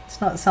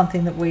 It's not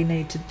something that we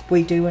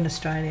do in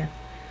Australia.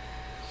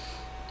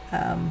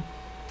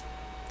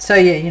 So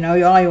yeah,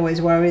 I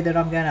always worry that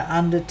I'm going to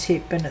under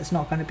tip and it's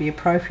not going to be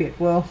appropriate.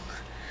 Well,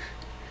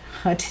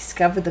 I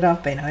discovered that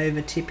I've been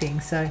over tipping,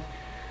 so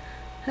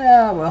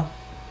well,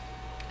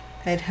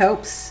 it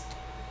helps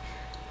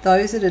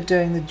those that are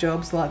doing the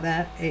jobs like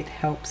that. It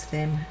helps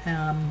them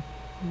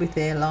with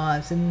their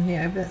lives, and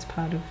that's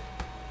part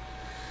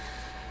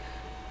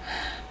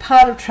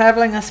of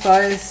traveling, I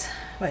suppose.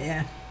 But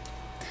yeah,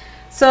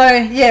 so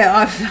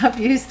yeah, I've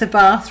used the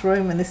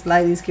bathroom and this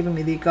lady's given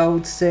me the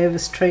gold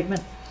service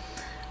treatment.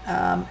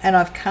 And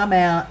I've come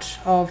out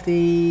of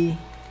the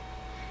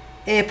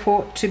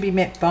airport to be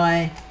met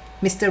by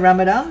Mr.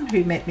 Ramadan,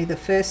 who met me the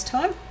first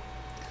time,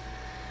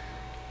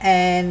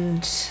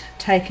 and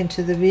taken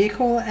to the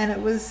vehicle, and it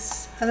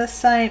was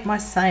my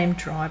same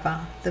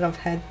driver that I've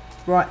had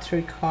right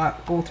through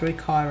all through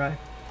Cairo.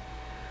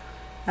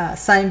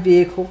 Same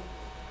vehicle,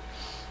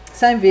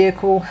 same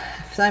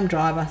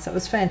driver, so it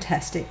was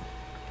fantastic.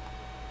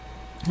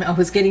 I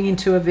was getting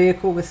into a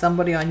vehicle with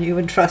somebody I knew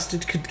and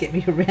trusted could get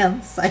me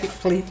around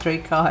safely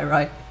through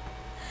Cairo.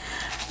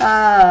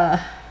 But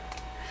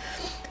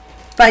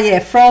yeah,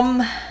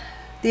 from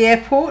the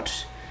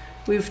airport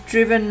we've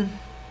driven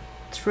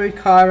through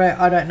Cairo,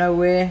 I don't know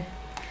where.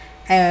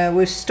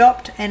 We've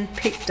stopped and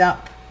picked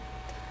up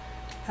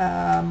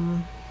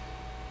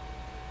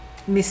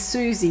Miss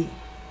Susie.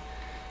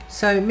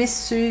 So Miss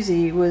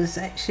Susie was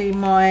actually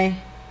my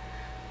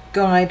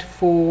guide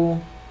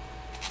for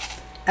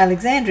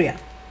Alexandria.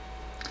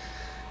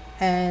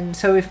 And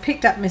so we've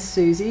picked up Miss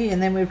Susie,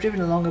 and then we've driven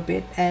along a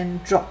bit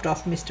and dropped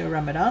off Mr.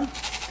 Ramadan.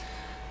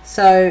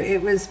 So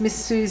it was Miss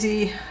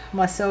Susie,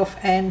 myself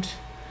and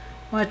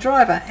my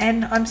driver,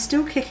 and I'm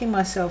still kicking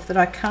myself that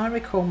I can't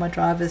recall my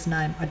driver's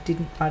name. I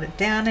didn't write it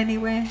down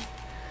anywhere.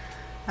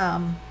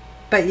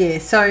 But yeah,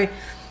 so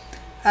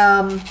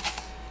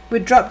we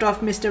dropped off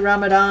Mr.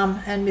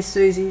 Ramadan and Miss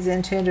Susie's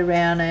and turned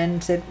around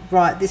and said,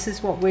 right, this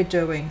is what we're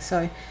doing.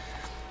 So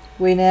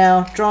we're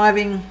now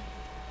driving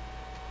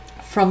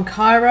from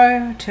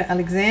Cairo to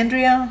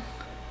Alexandria.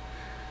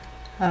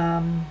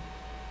 And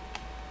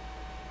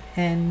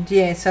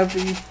yeah, so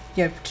we,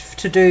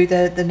 to do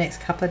the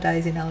next couple of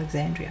days in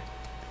Alexandria.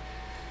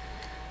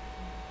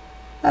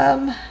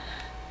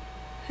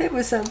 It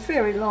was a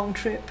very long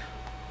trip,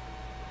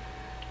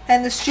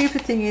 and the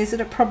stupid thing is that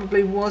it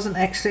probably wasn't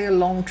actually a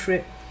long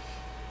trip.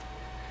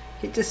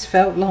 It just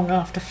felt long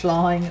after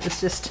flying. It was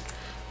just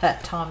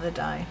that time of the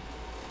day.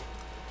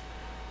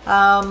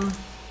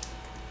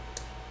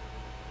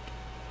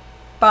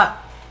 But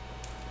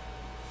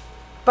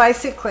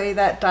basically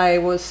that day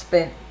was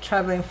spent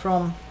travelling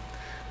from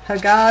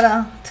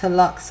Hurghada to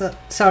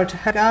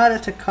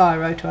Hurghada to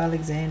Cairo to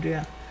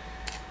Alexandria.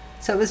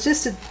 So it was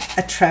just a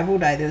travel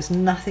day. There was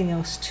nothing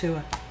else to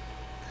it.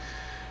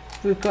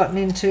 We've gotten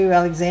into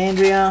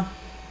Alexandria,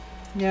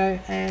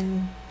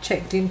 and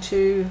checked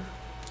into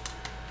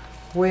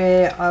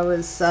where I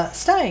was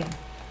staying.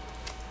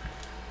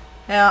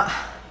 Now,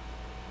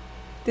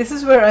 this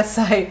is where I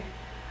say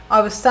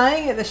I was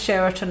staying at the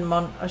Sheraton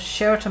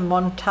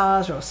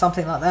Montage or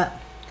something like that,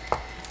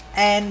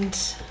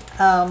 and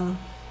I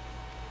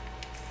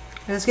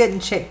was getting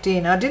checked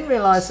in. I didn't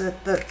realise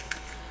that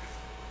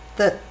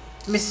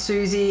Miss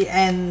Susie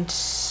and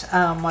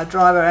my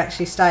driver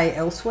actually stay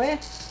elsewhere.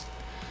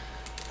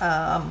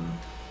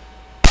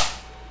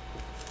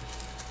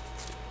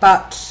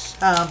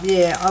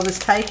 Yeah, I was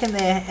taken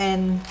there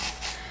and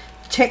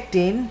checked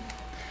in,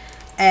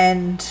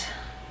 and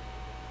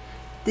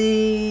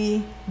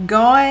the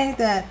guy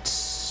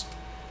that,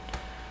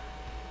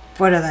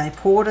 what are they,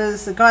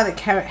 porters, the guy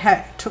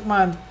that took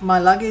my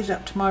luggage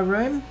up to my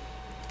room,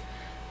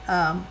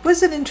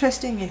 was an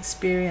interesting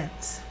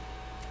experience.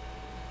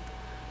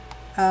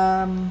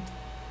 And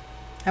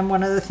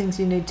one of the things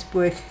you need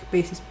to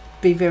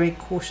be very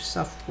cautious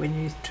of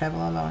when you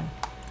travel alone.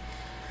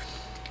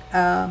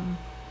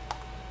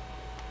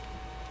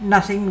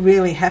 Nothing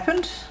really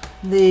happened.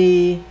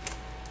 He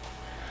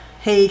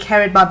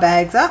carried my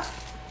bags up,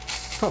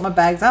 brought my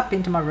bags up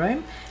into my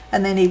room,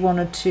 and then he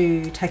wanted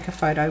to take a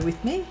photo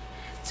with me.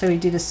 So he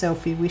did a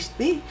selfie with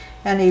me,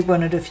 and he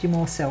wanted a few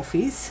more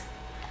selfies.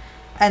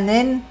 And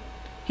then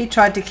he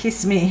tried to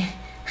kiss me,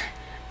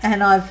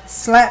 and I've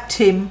slapped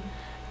him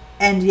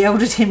and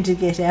yelled at him to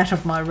get out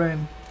of my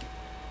room.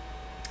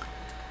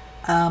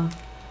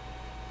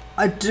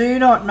 I do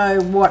not know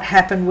what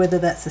happened, whether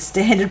that's a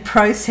standard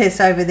process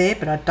over there,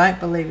 but I don't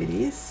believe it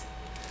is.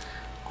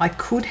 I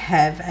could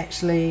have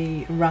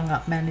actually rung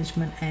up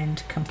management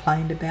and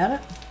complained about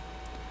it.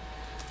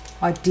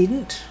 I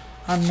didn't.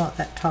 I'm not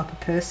that type of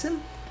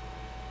person.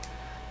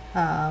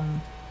 I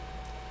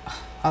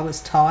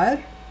was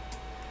tired.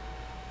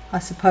 I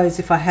suppose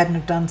if I hadn't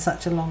have done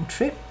such a long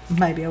trip,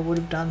 maybe I would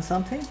have done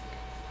something.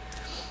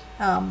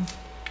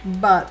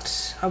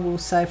 But I will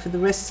say, for the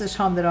rest of the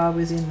time that I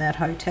was in that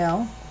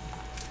hotel,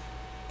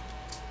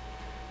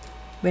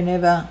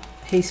 whenever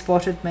he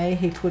spotted me,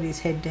 he put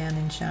his head down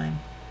in shame.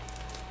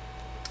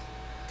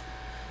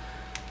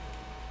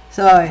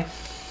 So,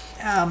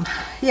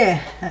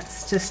 yeah,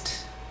 that's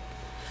just,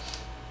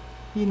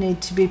 you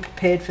need to be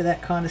prepared for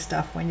that kind of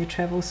stuff when you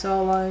travel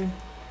solo.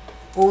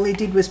 All he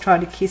did was try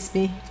to kiss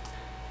me,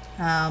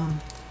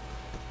 and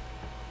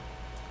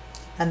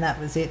that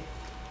was it.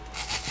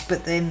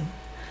 But then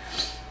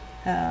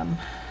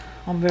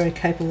I'm very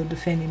capable of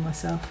defending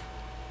myself.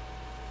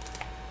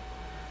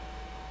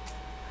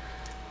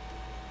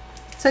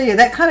 So yeah,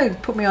 that kind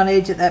of put me on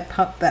edge at that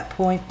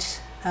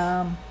point,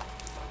 but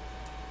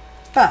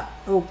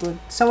all good.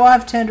 So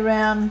I've turned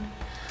around,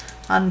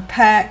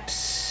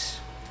 unpacked,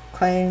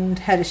 cleaned,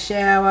 had a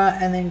shower,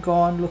 and then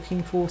gone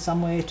looking for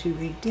somewhere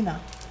to eat dinner.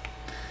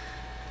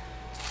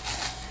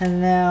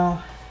 And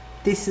now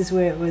this is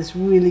where it was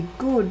really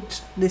good.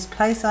 This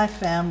place I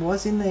found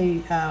was in the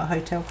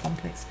hotel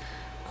complex,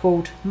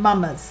 called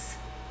Mama's,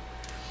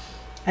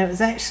 and it was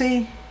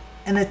actually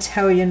an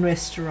Italian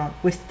restaurant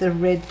with the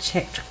red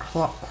checked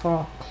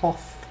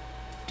tablecloth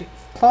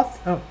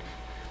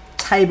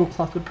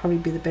would probably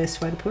be the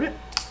best way to put it.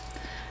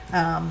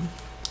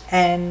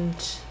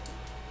 And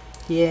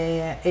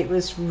yeah, it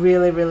was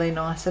really, really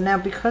nice. And now,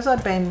 because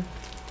I've been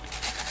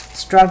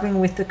struggling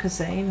with the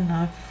cuisine,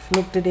 I've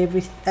looked at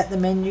the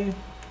menu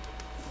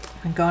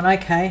and gone,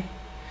 okay,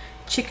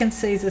 chicken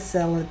Caesar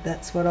salad,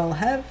 that's what I'll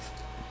have.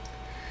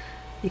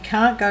 You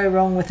can't go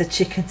wrong with a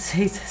chicken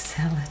Caesar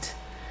salad.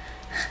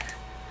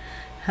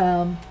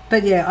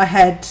 But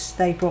yeah,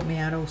 they brought me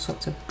out all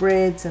sorts of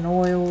breads and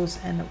oils,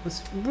 and it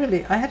was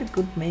really, I had a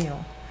good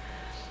meal.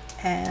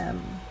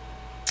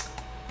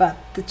 But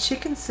the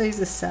chicken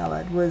Caesar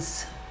salad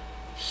was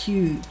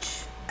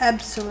huge,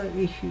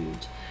 absolutely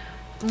huge,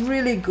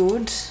 really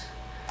good.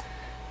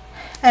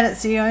 And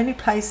it's the only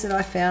place that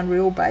I found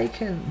real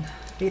bacon.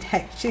 It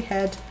actually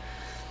had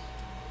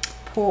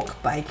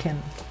pork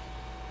bacon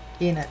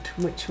in it,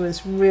 which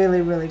was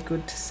really, really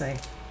good to see.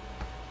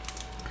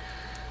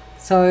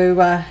 So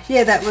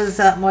yeah, that was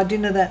my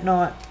dinner that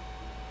night,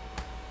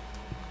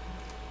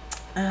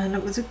 and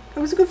it was a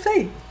good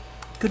feed,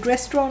 good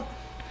restaurant.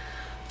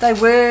 They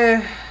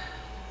were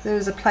There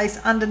was a place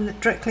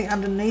directly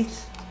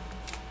underneath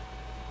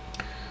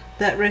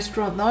that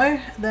restaurant though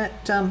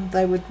that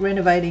they were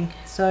renovating,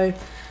 so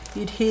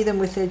you'd hear them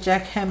with their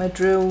jackhammer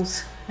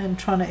drills, and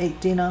trying to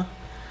eat dinner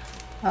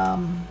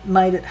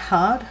made it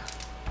hard,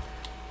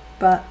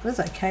 but it was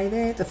okay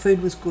there. The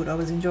food was good. I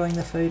was enjoying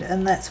the food,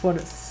 and that's what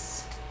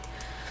it's,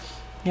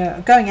 you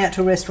know, going out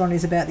to a restaurant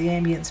is about the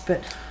ambience,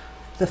 but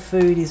the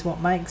food is what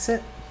makes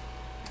it.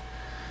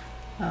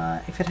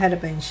 If it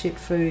had been shit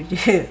food,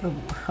 yeah,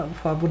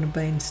 I wouldn't have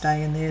been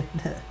staying there.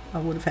 I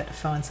would have had to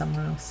find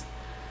somewhere else.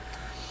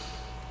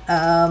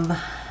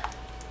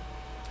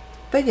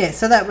 But yeah,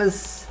 so that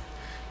was,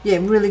 yeah,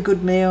 really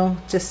good meal.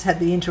 Just had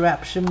the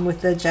interruption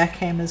with the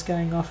jackhammers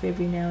going off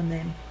every now and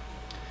then.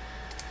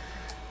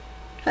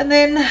 And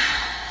then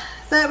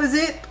that was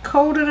it.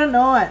 Called it a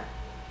night.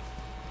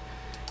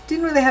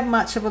 Didn't really have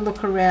much of a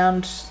look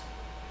around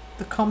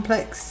the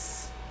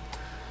complex.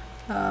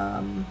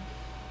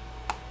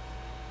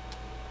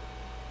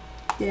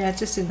 Yeah, I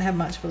just didn't have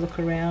much of a look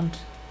around.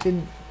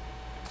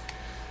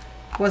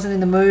 Wasn't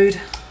in the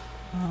mood.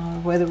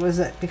 Whether it was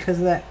that because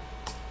of that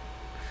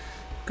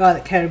guy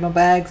that carried my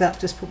bags up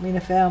just put me in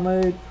a foul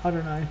mood, I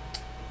don't know.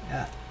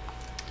 Yeah.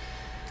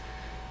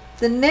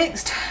 The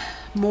next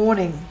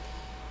morning,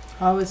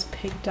 I was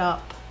picked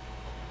up.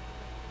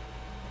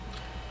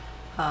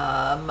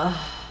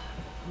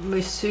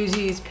 Miss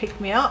Susie's picked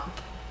me up,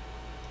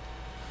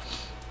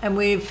 and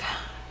we've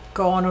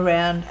gone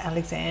around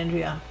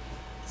Alexandria.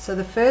 So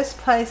the first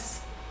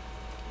place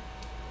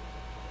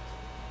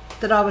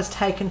that I was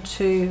taken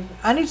to,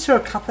 I only saw a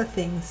couple of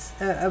things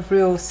of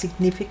real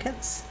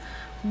significance.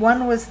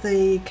 One was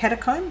the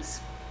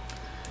catacombs.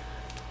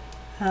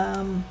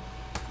 Not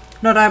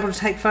able to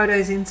take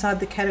photos inside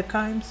the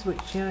catacombs,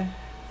 which, you know,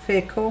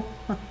 fair call.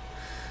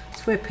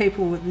 It's where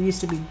people that used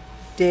to be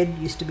dead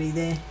used to be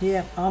there.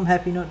 Yeah, I'm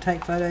happy not to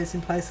take photos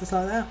in places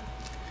like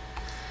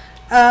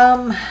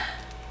that.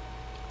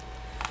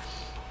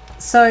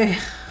 So,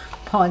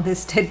 fine,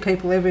 there's dead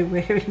people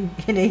everywhere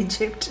in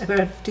Egypt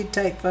where I did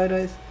take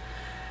photos.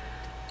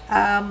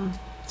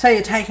 So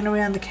you're taken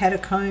around the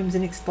catacombs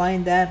and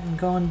explained that, and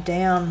gone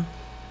down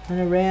and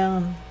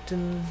around,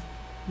 and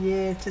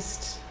yeah,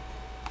 just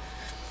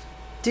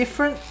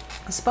different,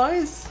 I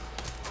suppose.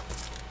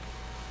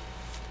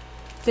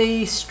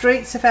 The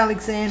streets of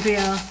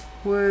Alexandria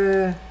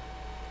were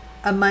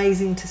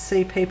amazing to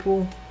see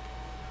people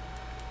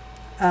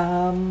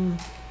getting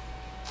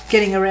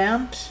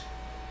around.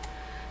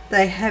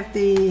 They have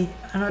the,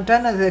 and I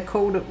don't know if they're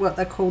called it what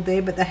they're called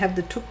there, but they have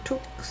the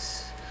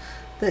tuk-tuks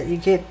that you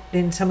get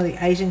in some of the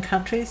Asian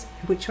countries,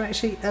 which are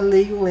actually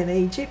illegal in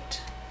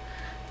Egypt,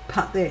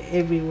 but they're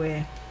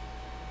everywhere.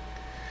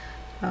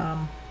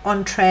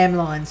 On tram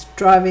lines,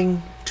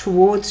 driving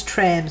towards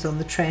trams on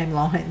the tram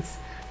lines.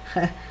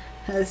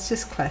 It's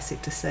just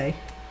classic to see.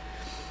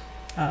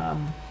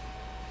 Come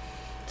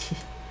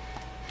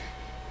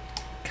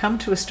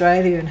to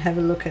Australia and have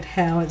a look at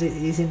how it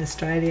is in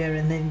Australia,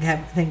 and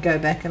then go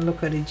back and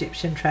look at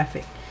Egyptian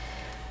traffic.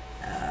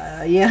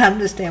 You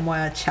understand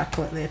why I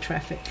chuckle at their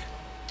traffic.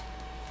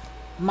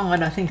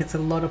 Mine, I think it's a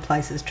lot of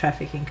places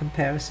traffic in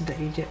comparison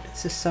to Egypt.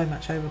 It's just so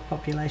much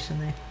overpopulation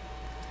there.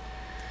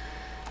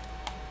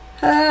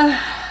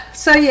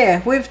 So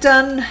yeah, we've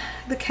done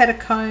the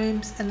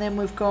catacombs, and then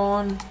we've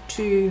gone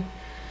to,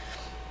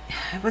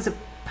 what's it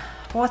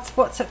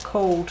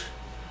called?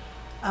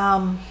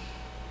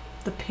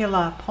 The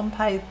pillar,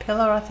 Pompeii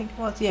Pillar, I think it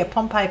was. Yeah,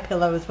 Pompeii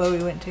Pillar was where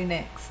we went to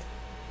next.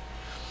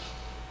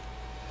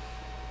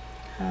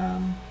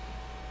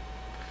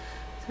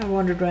 So I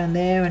wandered around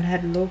there and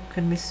had a look,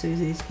 and Miss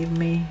Susie's given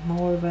me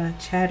more of a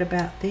chat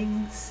about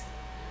things.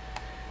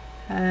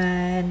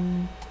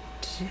 And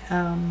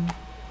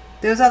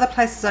there was other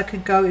places I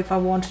could go if I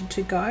wanted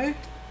to go,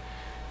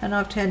 and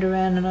I've turned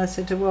around and I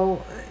said to her,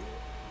 well,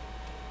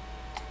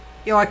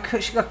 you know, I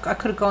could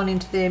have gone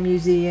into their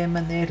museum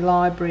and their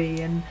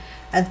library and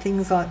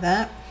things like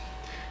that.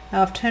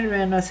 And I've turned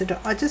around and I said,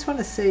 I just want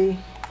to see,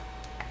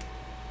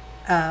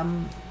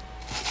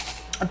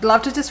 I'd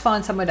love to just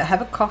find somewhere to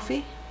have a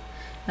coffee.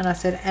 And I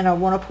said, and I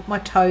want to put my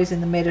toes in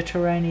the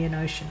Mediterranean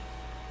Ocean.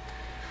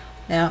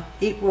 Now,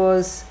 it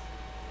was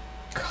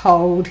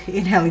cold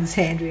in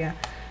Alexandria.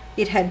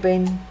 It had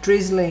been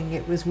drizzling,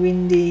 it was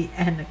windy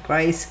and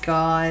grey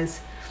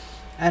skies,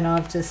 and I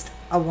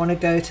want to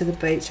go to the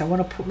beach. I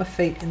want to put my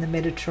feet in the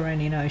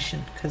Mediterranean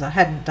Ocean, because I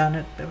hadn't done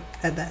it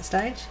at that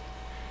stage.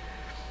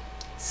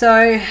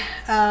 So,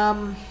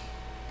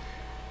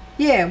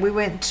 yeah, we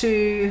went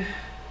to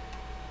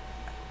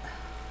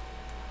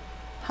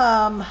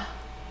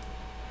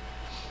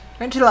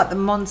like the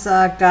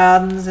Montsar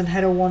Gardens and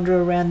had a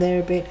wander around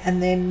there a bit,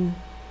 and then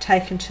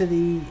taken to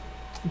the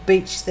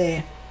beach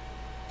there,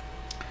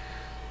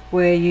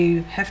 where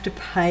you have to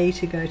pay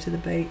to go to the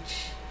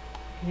beach.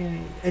 You know,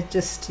 it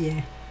just,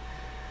 yeah.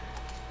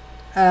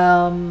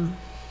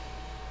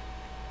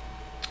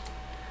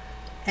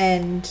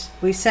 And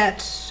we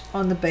sat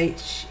on the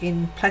beach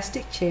in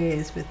plastic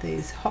chairs with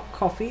these hot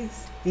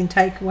coffees in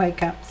takeaway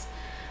cups,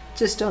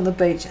 just on the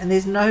beach, and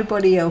there's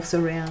nobody else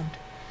around.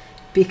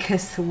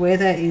 because the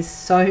weather is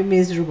so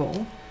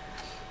miserable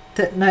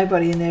that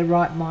nobody in their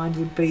right mind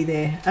would be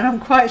there. And I'm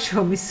quite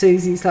sure Miss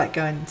Susie's like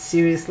going,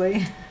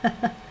 seriously?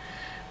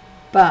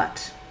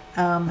 But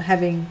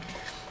having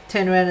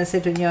turned around and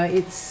said to her, you know,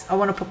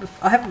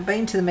 I haven't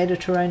been to the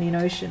Mediterranean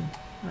Ocean.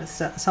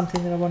 That's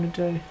something that I want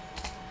to do.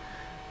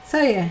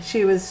 So yeah,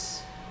 she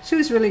was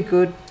really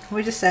good.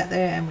 We just sat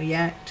there and we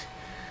yacked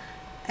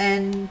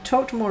and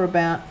talked more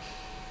about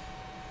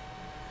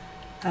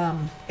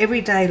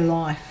everyday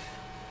life.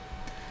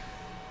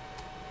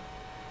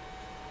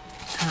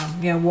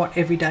 You know, what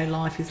everyday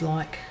life is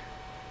like.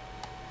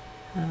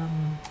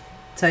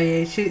 So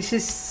yeah,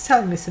 she's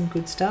telling me some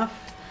good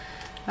stuff.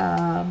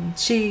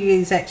 She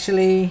is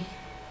actually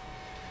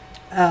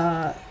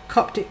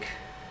Coptic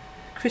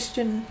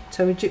Christian,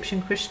 so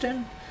Egyptian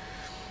Christian.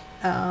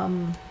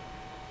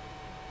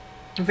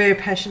 Very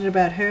passionate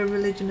about her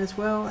religion as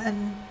well,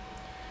 and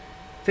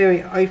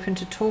very open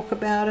to talk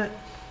about it.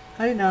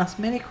 I didn't ask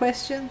many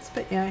questions,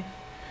 but you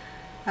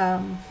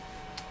know,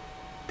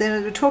 then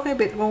we were talking a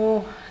bit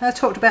more. I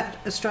talked about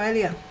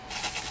Australia,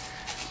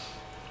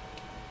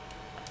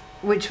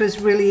 which was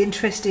really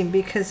interesting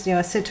because, you know,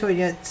 I said to her,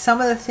 you know,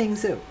 some of the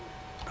things that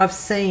I've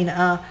seen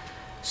are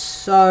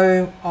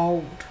so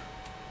old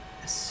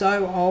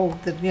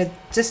that, you know,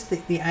 just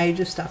the age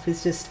of stuff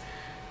is just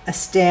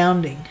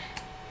astounding.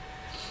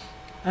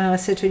 I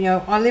said to her, you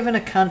know, I live in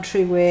a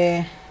country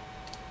where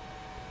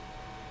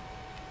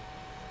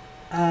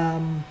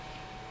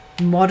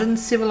modern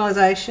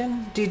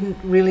civilization didn't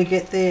really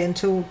get there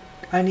until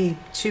only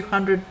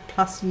 200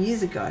 plus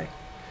years ago.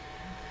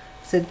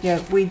 So, you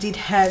know, we do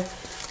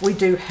have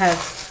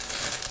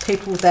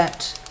people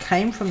that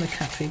came from the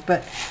country,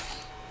 but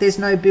there's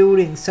no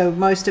buildings. So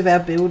most of our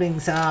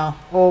buildings are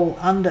all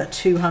under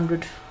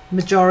 200,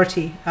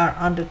 majority are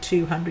under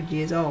 200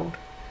 years old.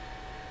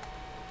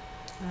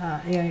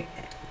 You know,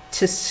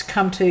 to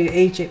come to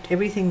Egypt,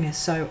 everything is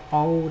so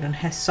old and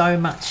has so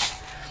much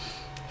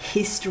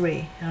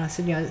history. And I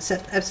said, you know, it's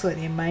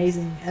absolutely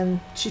amazing. And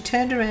she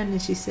turned around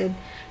and she said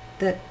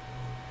that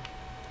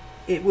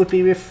it would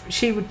be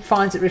she would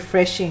find it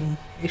refreshing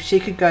if she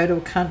could go to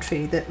a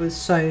country that was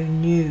so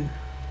new.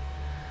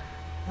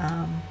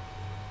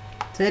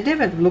 So I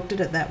never looked at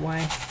it that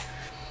way.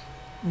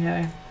 You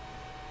know,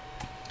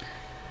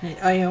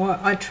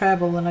 I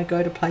travel and I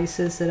go to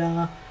places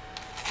that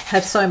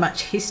have so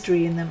much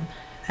history in them,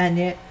 and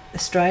yet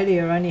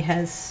Australia only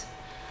has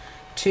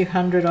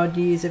 200 odd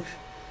years of,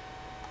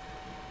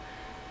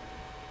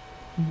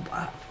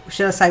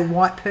 should I say,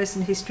 white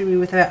person history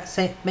without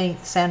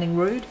sounding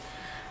rude.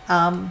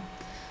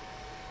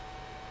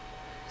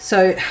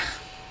 So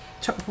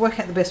work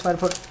out the best way to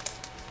put it.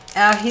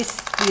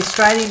 The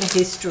Australian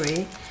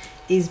history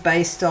is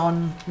based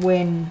on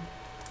when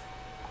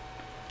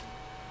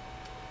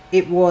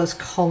it was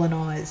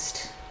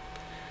colonised.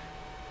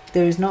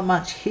 There is not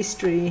much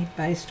history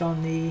based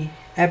on the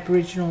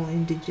Aboriginal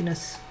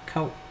Indigenous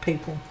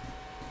people.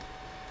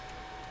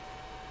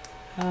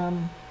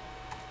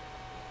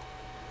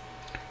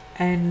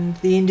 And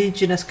the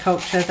Indigenous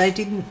culture, they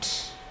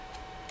didn't,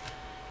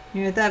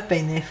 you know, they've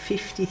been there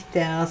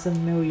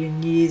 50,000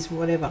 million years,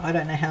 whatever, I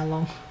don't know how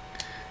long,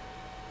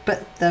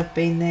 but they've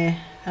been there.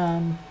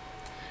 And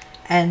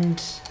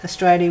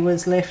Australia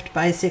was left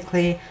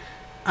basically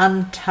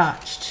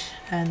untouched,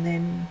 and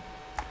then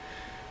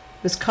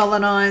was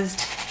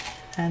colonised,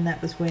 and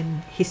that was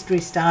when history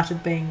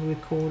started being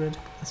recorded,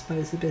 I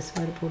suppose is the best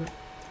way to put it.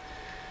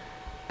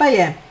 But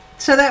yeah,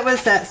 so that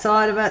was that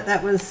side of it.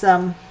 That was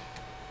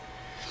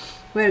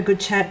we had a good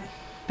chat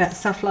about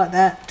stuff like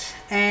that,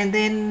 and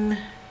then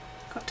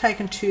got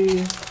taken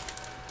to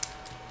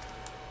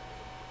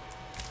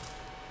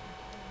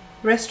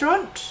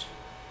restaurant.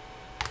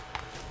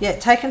 Yeah,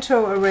 taken to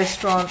a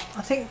restaurant.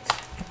 I think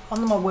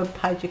on my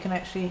webpage you can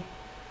actually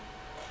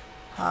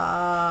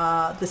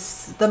the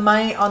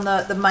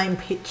main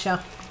picture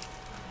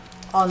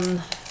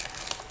on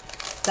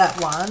that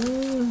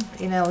one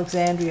in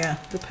Alexandria,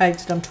 the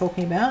page that I'm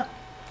talking about,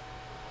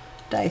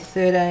 day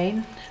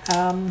 13.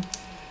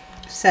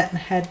 Sat and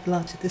had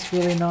lunch at this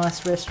really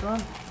nice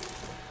restaurant,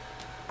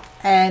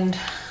 and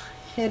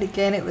yet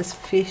again it was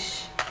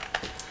fish.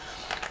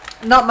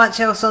 Not much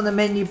else on the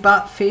menu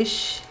but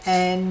fish,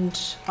 and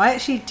I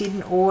actually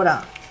didn't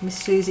order. Miss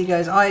Susie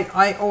goes,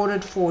 I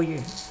ordered for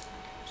you.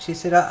 She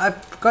said,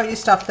 I've got you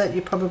stuff that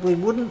you probably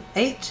wouldn't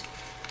eat,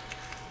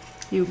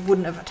 you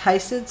wouldn't have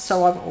tasted,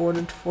 so I've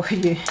ordered for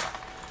you.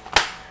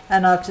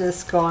 And I've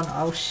just gone,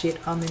 oh shit,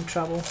 I'm in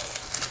trouble.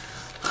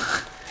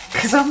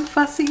 Because I'm a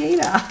fussy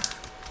eater.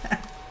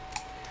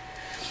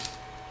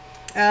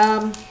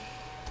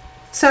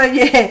 So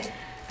yeah,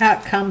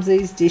 out comes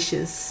these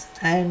dishes,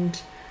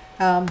 and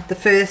the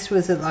first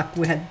was like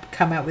we had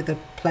come out with a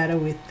platter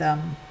with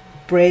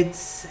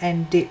breads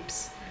and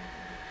dips,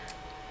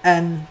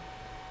 and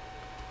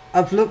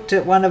I've looked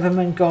at one of them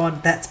and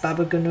gone, that's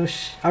baba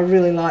ganoush, I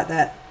really like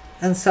that.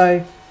 And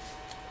so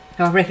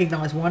I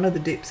recognise one of the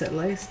dips at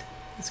least.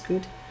 That's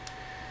good.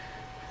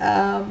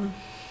 Yeah,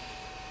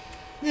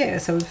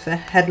 so we've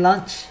had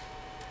lunch,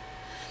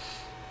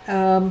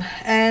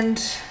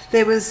 And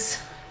there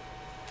was,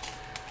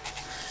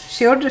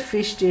 she ordered a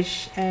fish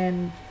dish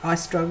and I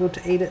struggled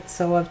to eat it,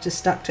 so I've just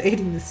stuck to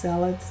eating the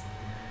salads.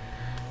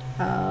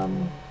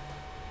 And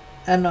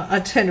I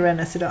turned around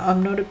and I said,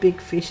 I'm not a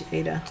big fish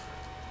eater.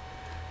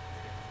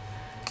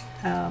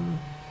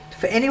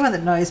 For anyone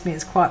that knows me,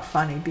 it's quite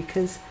funny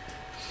because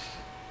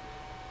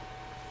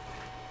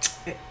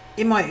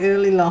in my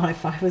early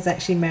life I was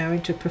actually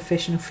married to a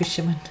professional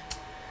fisherman.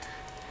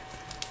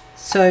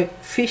 So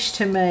fish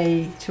to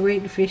me, to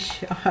eat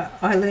fish,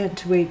 I learnt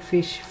to eat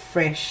fish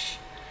fresh,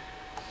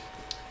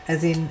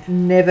 as in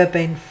never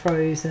been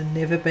frozen,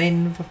 never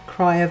been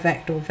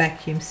cryovac or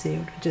vacuum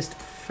sealed, just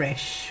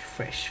fresh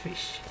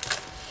fish.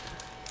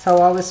 So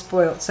I was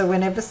spoilt. So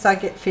whenever I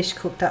get fish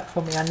cooked up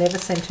for me, I never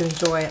seem to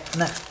enjoy it,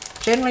 and that's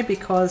generally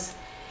because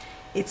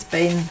it's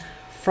been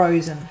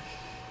frozen.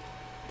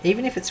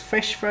 Even if it's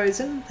fresh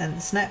frozen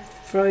and snap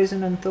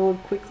frozen and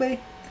thawed quickly,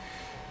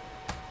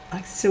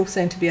 I still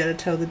seem to be able to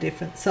tell the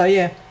difference. So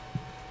yeah,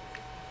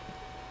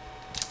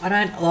 I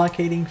don't like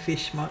eating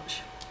fish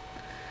much.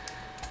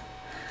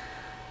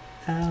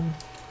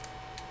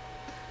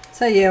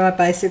 So yeah, I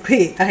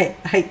basically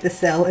ate the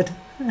salad.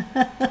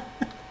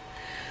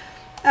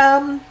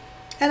 And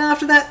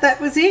after that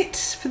was it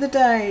for the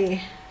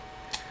day.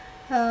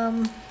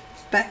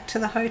 Back to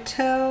the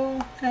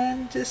hotel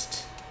and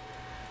just,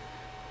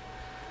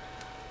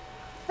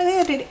 I think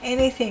I did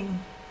anything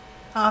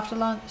after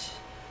lunch.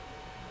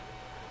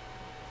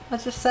 I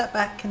just sat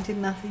back and did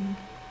nothing.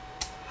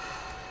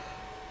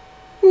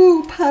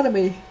 Ooh, pardon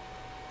me.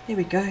 Here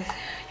we go.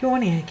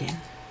 Yawning again.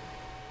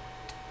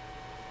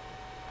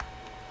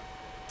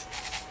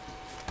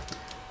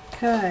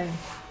 Okay.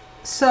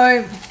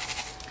 So,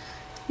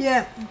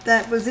 yeah,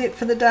 that was it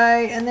for the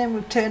day. And then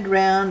we've turned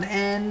around,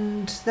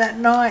 and that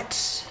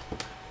night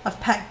I've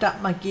packed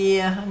up my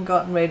gear and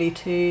gotten ready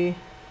to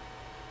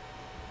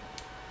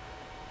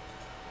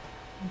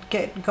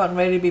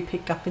be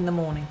picked up in the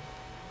morning.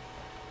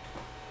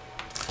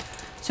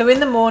 So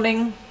in the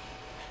morning,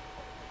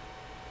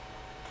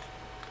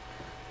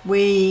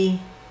 we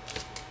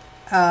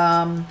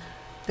there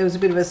was a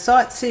bit of a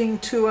sightseeing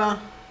tour,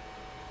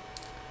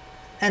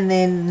 and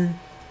then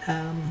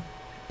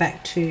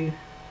back to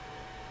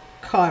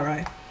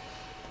Cairo.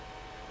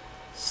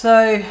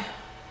 So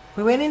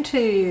we went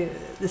into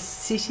the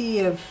city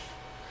of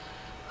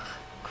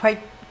Quake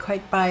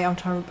Bay. I'm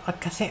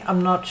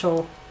not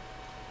sure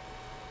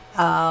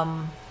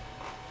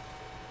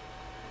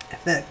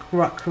if that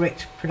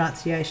correct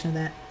pronunciation of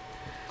that.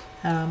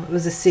 It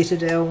was a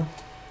citadel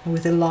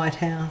with a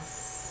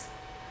lighthouse.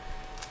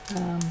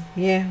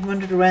 Yeah,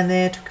 wandered around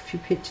there, took a few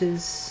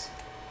pictures.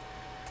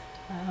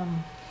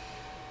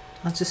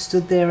 I just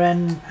stood there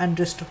and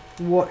just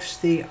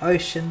watched the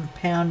ocean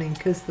pounding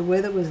because the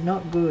weather was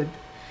not good.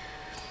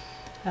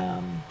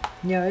 You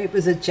know, it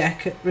was a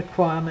jacket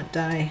requirement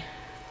day.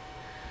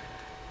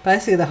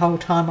 Basically the whole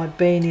time I'd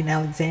been in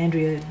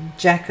Alexandria,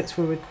 jackets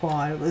were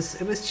required.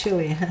 It was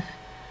chilly.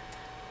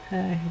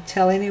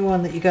 Tell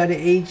anyone that you go to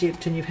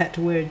Egypt and you've had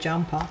to wear a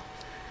jumper,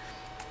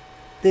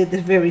 they're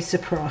very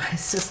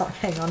surprised. It's like,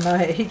 hang on,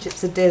 no,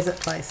 Egypt's a desert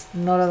place,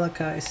 not on the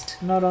coast,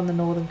 not on the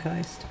northern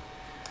coast.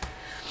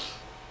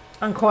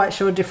 I'm quite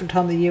sure a different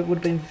time of the year it would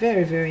have been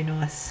very, very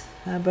nice,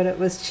 but it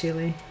was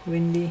chilly,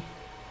 windy.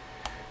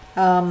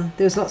 There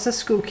was lots of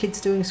school kids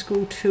doing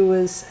school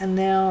tours, and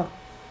now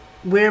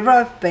wherever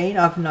I've been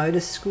I've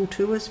noticed school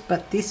tours,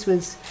 but this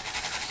was,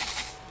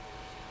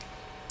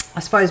 I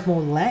suppose,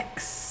 more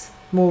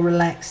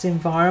relaxed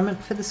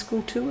environment for the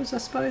school tours, I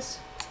suppose.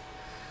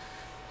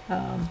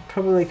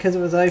 Probably because it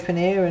was open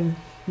air and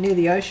near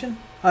the ocean,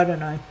 I don't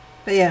know,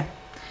 but yeah.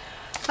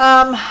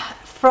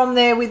 From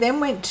there we then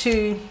went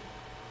to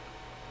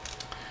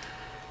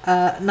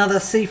another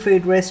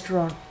seafood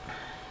restaurant.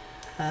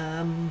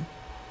 I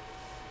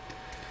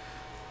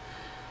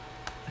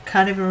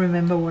can't even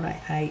remember what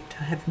I ate.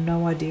 I have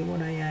no idea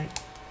what I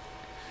ate.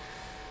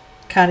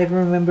 Can't even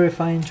remember if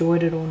I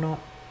enjoyed it or not.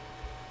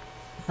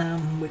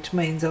 Which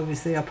means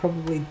obviously I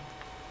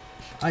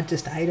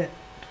just ate it.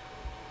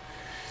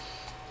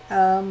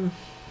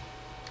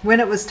 When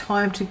it was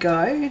time to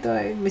go,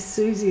 though, Miss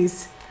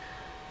Susie's,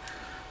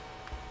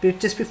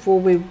 just before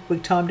we were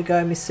time to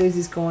go, Miss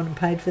Susie's gone and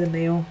paid for the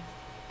meal.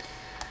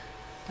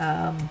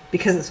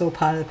 Because it's all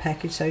part of the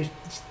package, so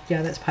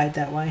yeah, that's paid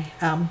that way.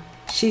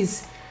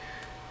 She's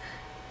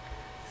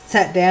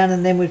sat down,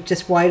 and then we've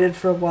just waited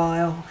for a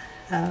while,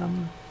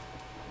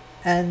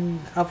 and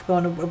I've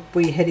gone,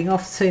 we're heading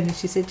off soon, and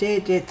she said,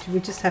 yeah, we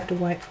just have to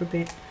wait for a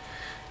bit.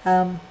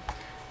 And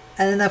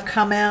then they've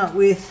come out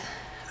with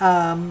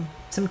some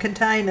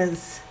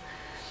containers.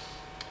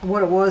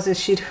 What it was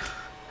is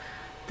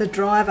the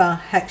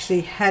driver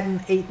actually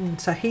hadn't eaten,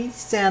 so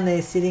he's down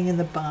there sitting in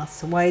the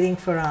bus waiting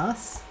for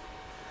us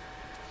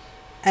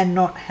and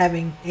not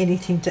having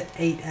anything to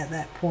eat at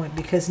that point,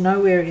 because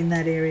nowhere in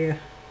that area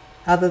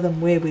other than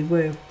where we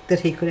were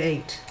that he could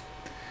eat.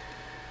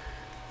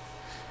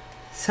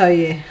 So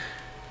yeah,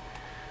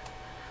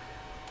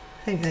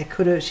 think they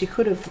could have. She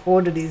could have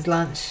ordered his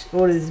lunch,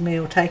 ordered his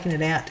meal, taken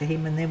it out to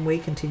him, and then we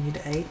continued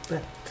to eat.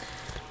 But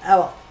oh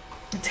well,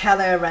 it's how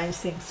they arrange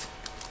things.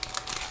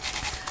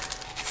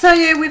 So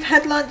yeah, we've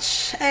had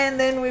lunch and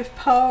then we've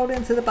piled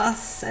into the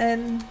bus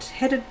and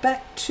headed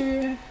back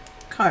to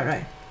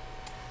Cairo.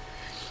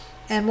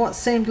 And what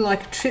seemed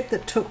like a trip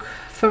that took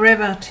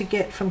forever to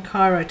get from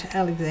Cairo to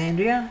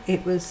Alexandria,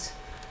 it was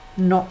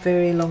not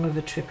very long of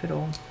a trip at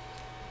all.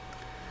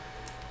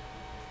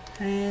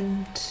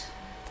 And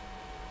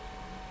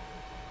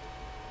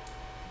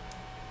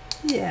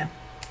yeah,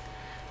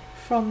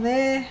 from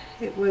there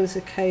it was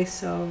a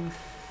case of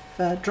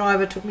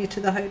driver took me to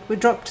the hotel. We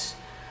dropped.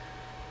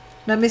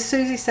 No, Miss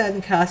Susie stayed in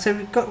the car, so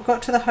we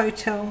got to the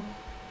hotel,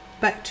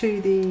 back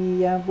to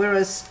the where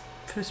I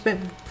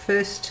spent the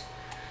first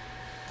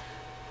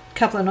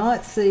couple of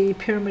nights, the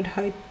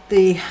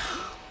the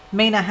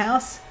Mina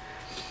house,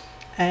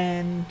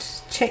 and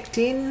checked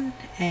in,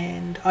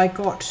 and I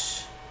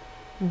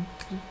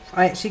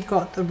actually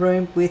got the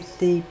room with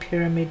the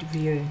pyramid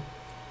view.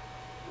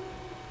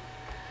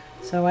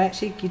 So I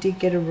actually did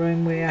get a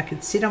room where I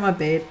could sit on my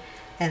bed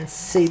and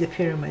see the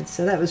pyramids,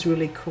 so that was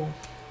really cool.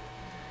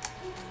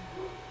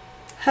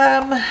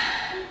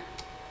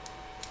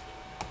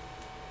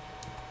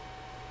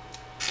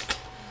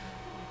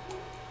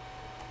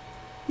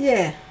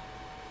 Yeah,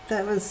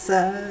 that was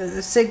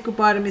said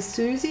goodbye to Miss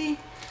Susie.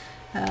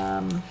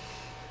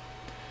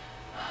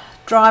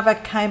 Driver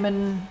came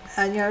and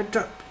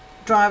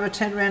driver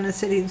turned around and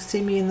said he'd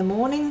see me in the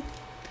morning,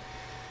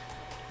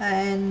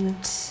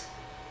 and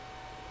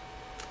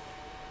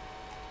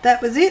that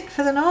was it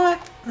for the night,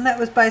 and that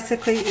was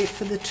basically it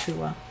for the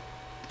tour.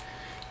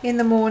 In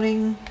the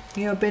morning,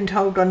 I've been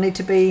told I need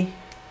to be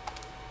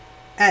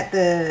at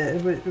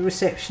the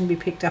reception, be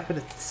picked up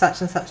at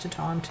such and such a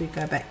time to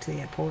go back to the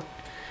airport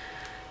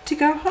to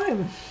go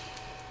home.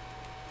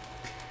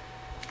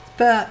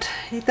 But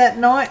that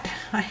night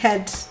I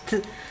had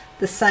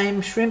the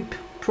same shrimp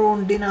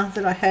prawn dinner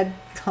that I had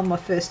on my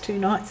first 2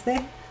 nights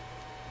there.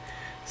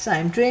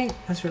 Same drink,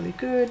 it was really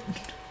good.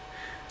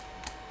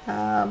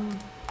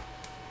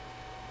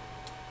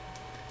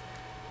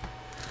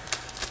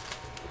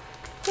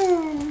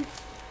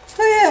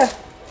 So yeah,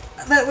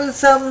 that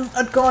was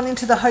I'd gone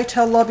into the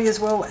hotel lobby as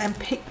well and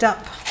picked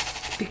up,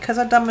 because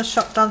I'd done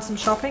some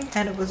shopping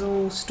and it was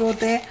all stored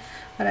there.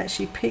 I'd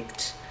actually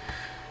picked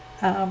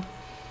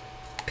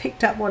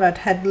up what I'd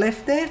had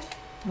left there,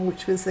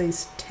 which was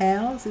these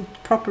towels, the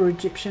proper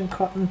Egyptian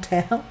cotton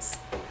towels.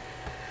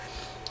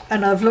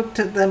 And I've looked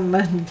at them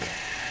and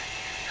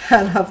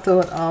I've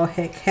thought, oh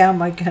heck, how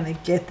am I going to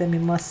get them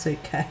in my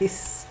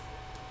suitcase?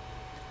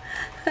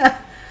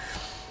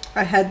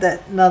 I had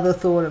that another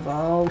thought of,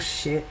 oh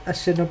shit, I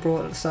shouldn't have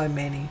brought so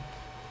many.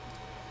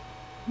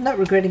 I'm not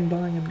regretting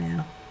buying them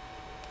now.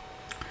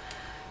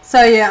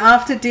 So yeah,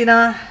 after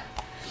dinner,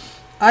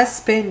 I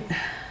spent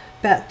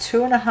about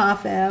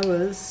 2.5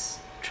 hours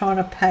trying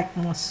to pack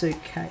my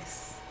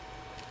suitcase.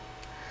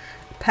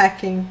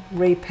 Packing,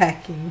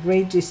 repacking,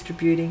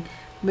 redistributing,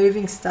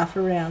 moving stuff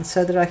around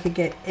so that I could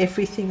get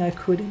everything I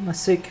could in my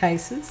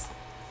suitcases.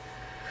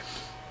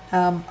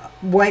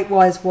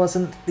 Weight-wise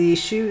wasn't the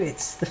issue,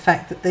 it's the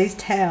fact that these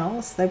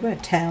towels, they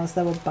weren't towels,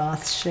 they were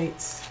bath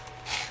sheets.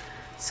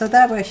 So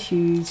they were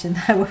huge and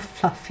they were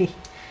fluffy.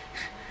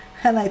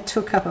 And they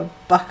took up a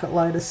bucket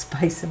load of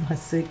space in my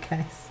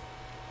suitcase.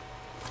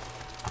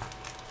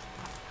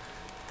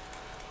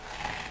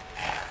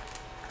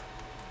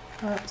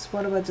 Oops,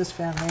 what have I just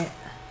found there?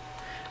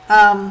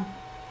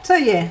 So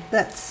yeah,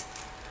 that's...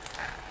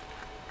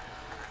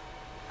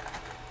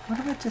 What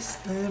have I just...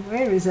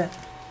 where is it?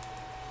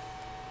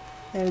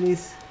 There it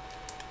is.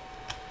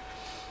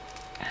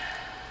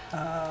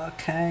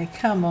 Okay,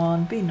 come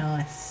on, be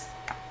nice.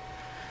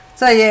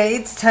 So yeah,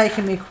 it's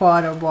taken me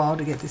quite a while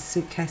to get this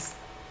suitcase.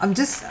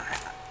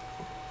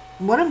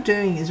 What I'm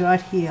doing is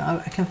right here,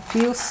 I can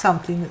feel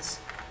something that's...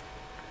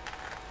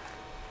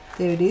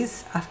 There it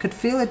is. I could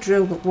feel a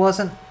drill that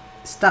wasn't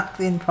stuck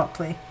in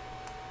properly.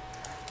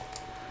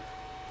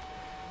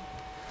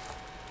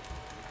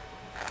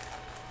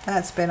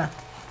 That's better.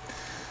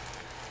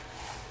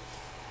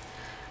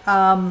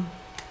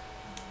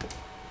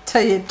 So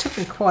yeah, it took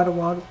me quite a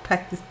while to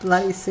pack this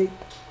bloody suitcase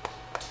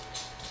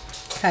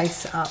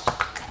up.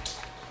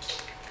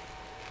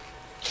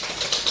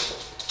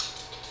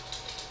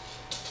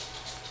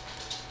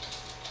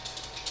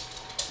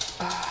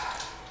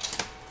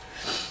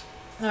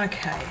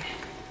 Okay.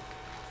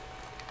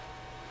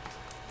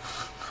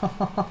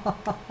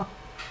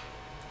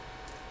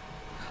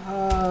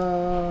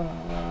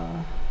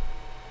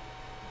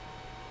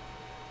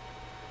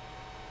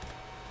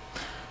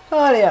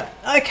 Oh dear.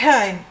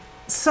 Okay.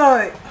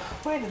 So,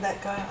 where did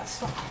that go?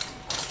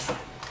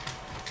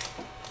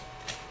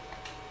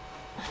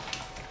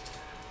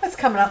 That's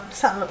coming up.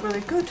 Starting to look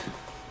really good.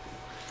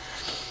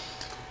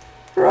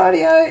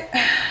 Rightio.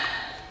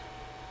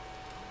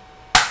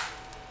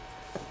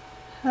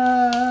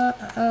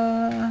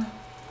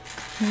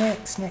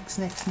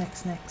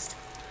 Next.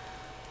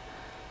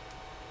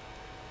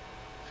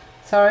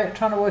 Sorry, I'm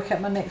trying to work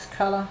out my next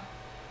colour.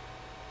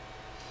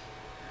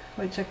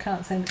 which I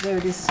can't seem to, there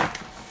it is.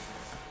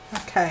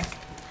 Okay.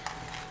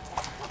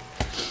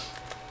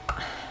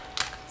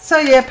 So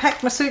yeah,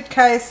 packed my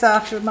suitcase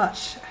after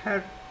much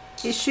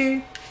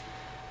issue.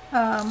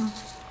 And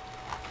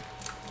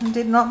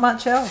did not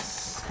much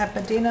else. Had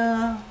my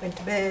dinner, went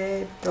to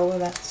bed, all of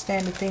that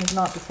standard things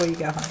night before you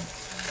go home.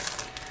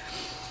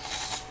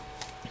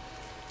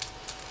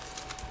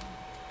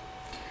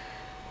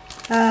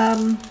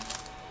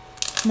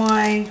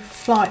 My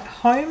flight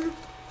home.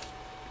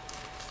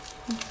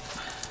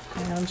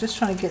 Hang on, I'm just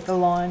trying to get the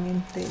line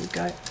in. There we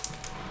go.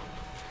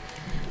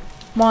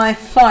 My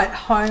flight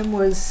home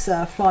was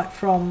a flight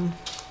from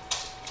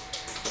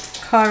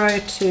Cairo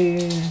to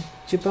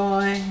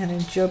Dubai and then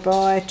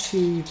Dubai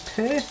to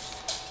Perth.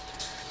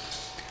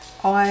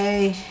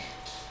 I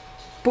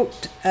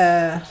booked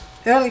an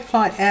early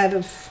flight out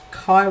of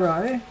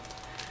Cairo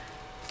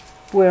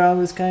where I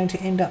was going to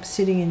end up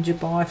sitting in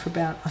Dubai for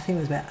about, I think it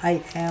was about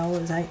 8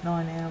 hours, 9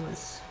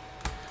 hours.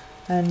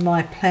 And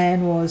my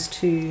plan was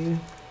to,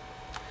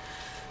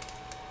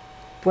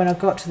 when I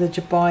got to the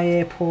Dubai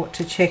airport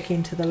to check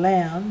into the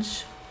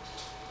lounge,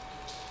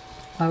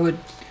 I would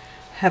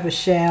have a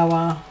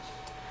shower,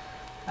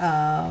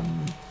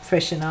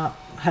 freshen up,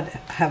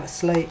 have a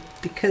sleep,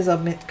 because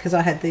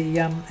I had the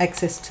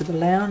access to the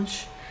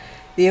lounge,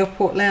 the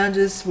airport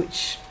lounges,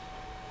 which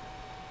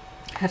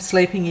have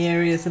sleeping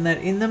areas and that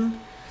in them.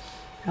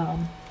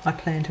 I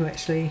plan to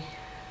actually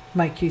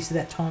make use of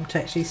that time to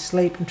actually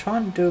sleep and try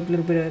and do a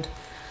little bit of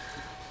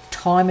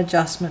time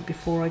adjustment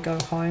before I go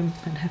home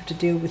and have to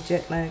deal with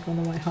jet lag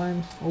on the way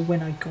home, or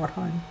when I got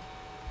home.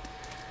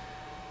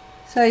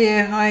 So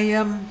yeah,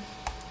 I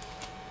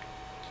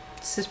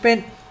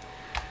spent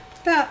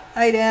about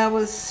 8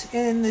 hours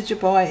in the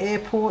Dubai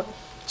airport,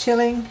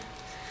 chilling,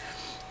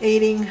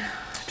 eating,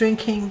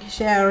 drinking,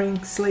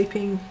 showering,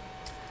 sleeping.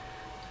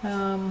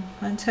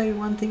 And tell you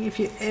one thing, if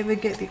you ever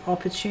get the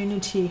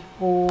opportunity,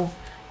 or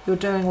you're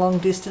doing long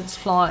distance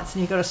flights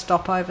and you've got to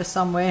stop over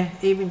somewhere,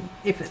 even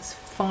if it's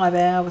 5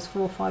 hours,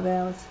 4 or 5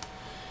 hours,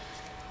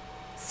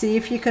 see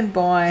if you can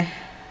buy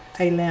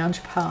a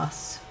lounge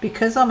pass.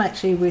 Because I'm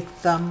actually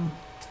with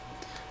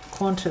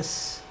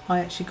Qantas, I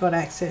actually got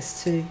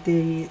access to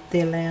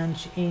their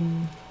lounge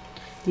in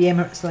the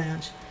Emirates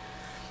lounge.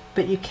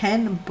 But you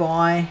can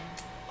buy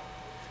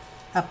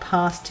a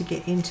pass to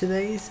get into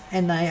these,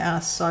 and they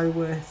are so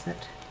worth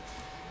it.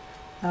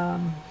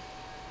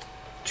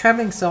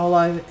 Traveling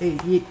solo,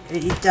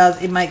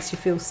 it makes you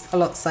feel a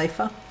lot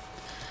safer.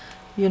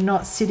 You're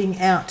not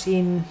sitting out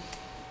in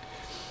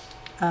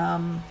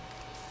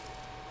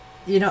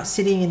you're not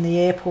sitting in the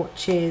airport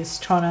chairs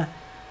trying to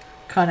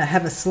kind of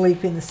have a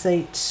sleep in the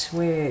seat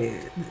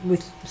where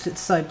it's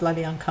so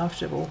bloody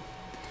uncomfortable.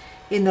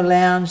 In the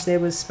lounge there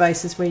was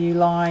spaces where you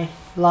lie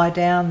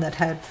down that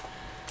had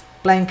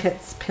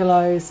blankets,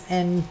 pillows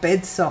and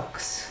bed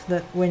socks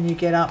that when you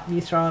get up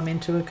you throw them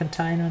into a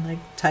container and they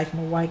take them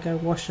away, go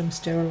wash them,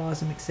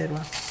 sterilise them,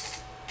 etc.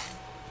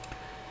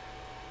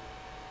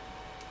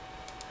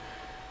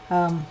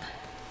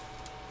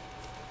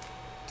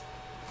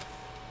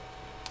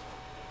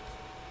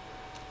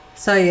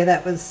 So yeah,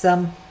 that was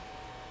that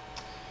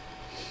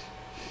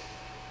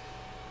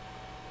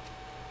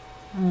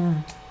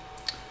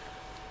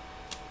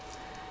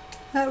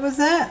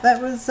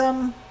was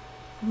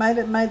made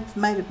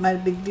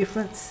a big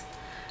difference.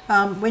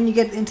 When you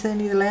get into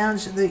any of the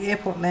lounge, the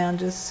airport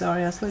lounges,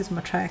 sorry, I was losing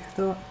my track of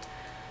thought.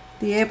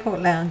 The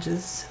airport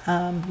lounges,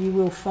 you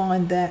will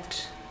find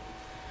that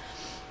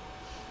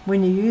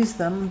when you use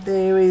them,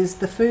 there is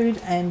the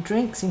food and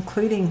drinks,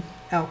 including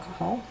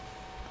alcohol,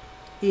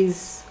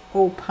 is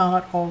all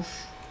part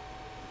of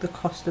the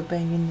cost of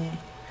being in there.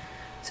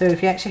 So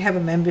if you actually have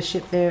a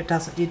membership there, it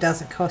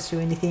doesn't cost you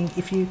anything.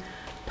 If you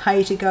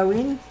pay to go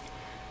in,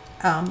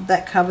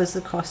 that covers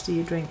the cost of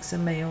your drinks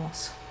and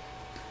meals,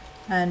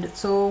 and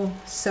it's all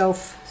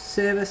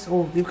self-service,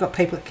 or you've got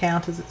people at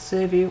counters that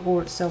serve you,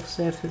 or it's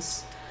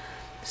self-service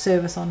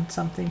service on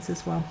some things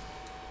as well.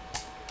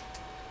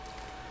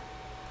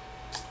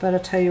 But I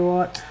tell you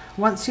what,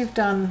 once you've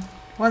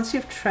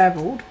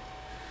travelled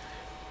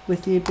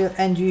with the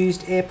and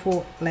used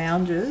airport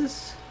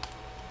lounges,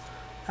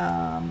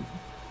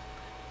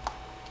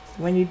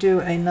 when you do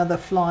another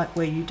flight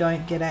where you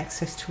don't get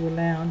access to a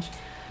lounge,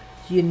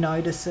 you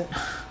notice it.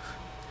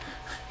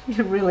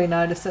 You really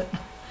notice it.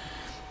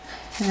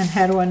 And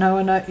how do I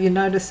know you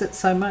notice it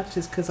so much?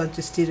 Is because I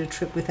just did a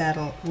trip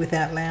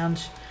without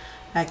lounge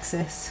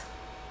access.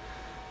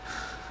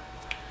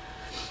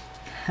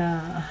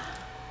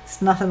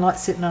 It's nothing like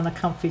sitting on a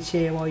comfy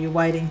chair while you're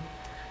waiting,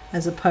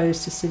 as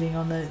opposed to sitting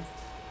on the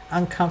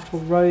uncomfortable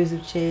rows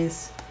of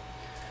chairs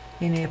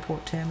in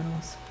airport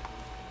terminals.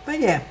 But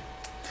yeah,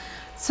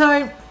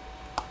 so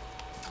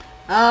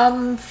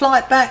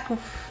flight back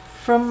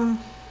from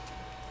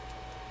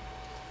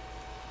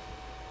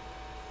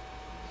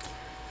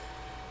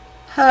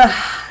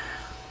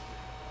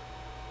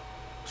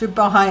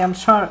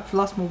Dubai. I've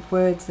lost my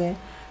words there.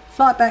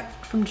 Flight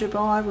back from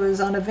Dubai was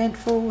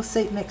uneventful. The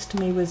seat next to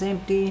me was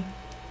empty,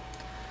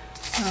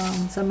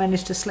 so I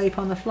managed to sleep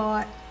on the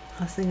flight.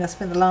 I think I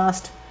spent the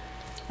last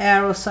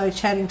hour or so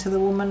chatting to the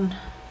woman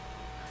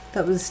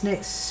that was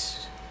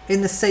next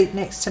in the seat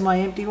next to my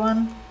empty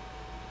one.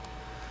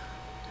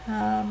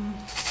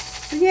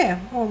 But yeah,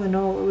 all in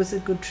all, it was a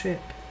good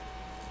trip.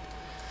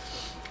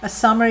 A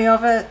summary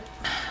of it: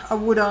 I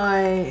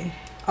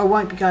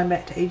won't be going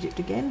back to Egypt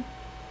again.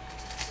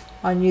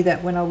 I knew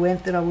that when I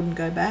went that I wouldn't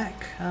go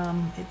back.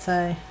 It's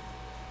a,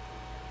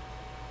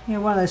 you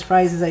know, one of those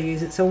phrases I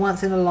use. It's a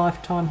once in a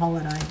lifetime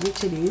holiday,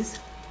 which it is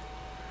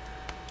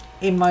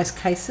in most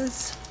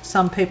cases.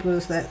 Some people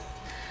that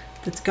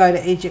go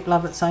to Egypt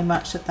love it so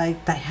much that they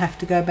have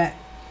to go back.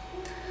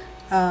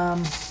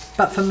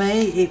 But for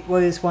me, it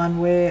was one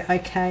where,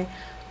 okay,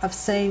 I've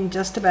seen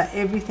just about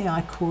everything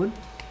I could,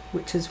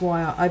 which is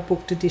why I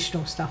booked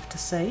additional stuff to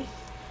see.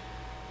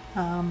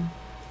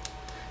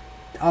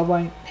 I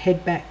won't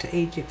head back to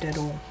Egypt at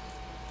all.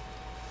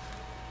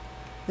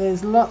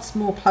 There's lots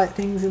more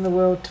things in the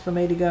world for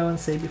me to go and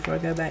see before I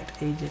go back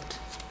to Egypt.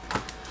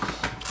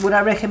 Would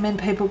I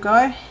recommend people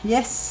go?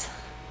 Yes.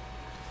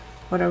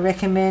 Would I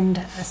recommend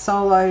a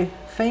solo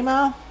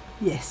female?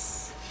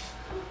 Yes.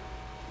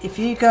 If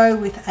you go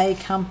with a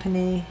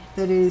company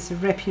that is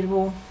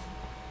reputable,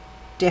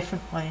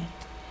 definitely.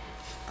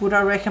 Would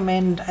I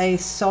recommend a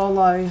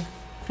solo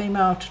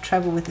female to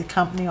travel with the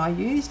company I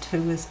used,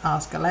 who was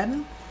Ask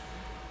Aladdin?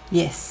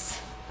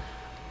 Yes.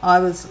 I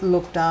was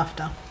looked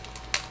after.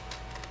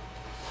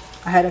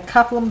 I had a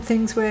couple of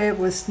things where it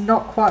was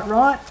not quite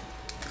right.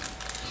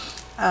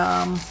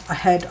 I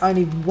had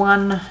only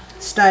one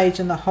stage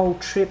in the whole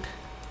trip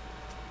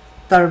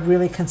that I'm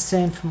really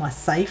concerned for my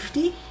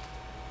safety.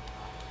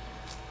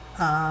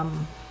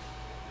 Well,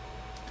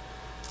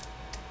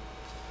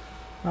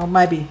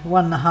 maybe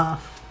 1.5.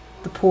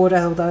 The porter,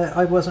 although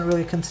I wasn't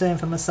really concerned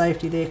for my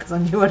safety there because I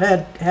knew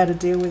how to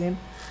deal with him.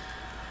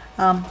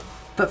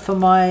 But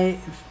for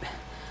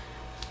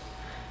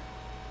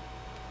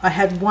I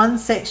had one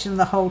section of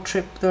the whole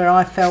trip where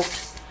I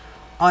felt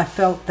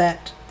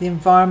that the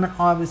environment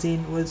I was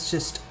in was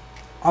just,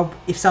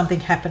 if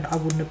something happened, I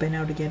wouldn't have been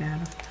able to get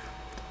out of.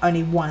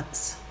 Only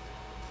once.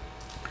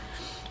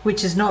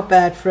 Which is not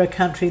bad for a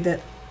country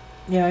that,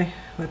 you know,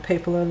 where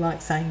people are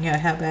like saying, you know,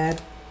 how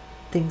bad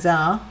things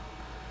are.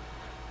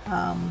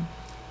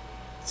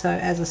 So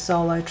as a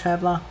solo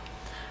traveller,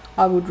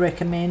 I would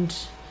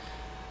recommend,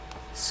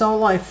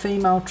 solo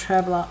female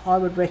traveller, I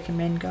would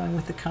recommend going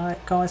with the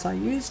guys I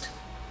used.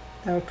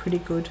 They were pretty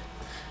good,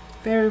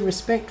 very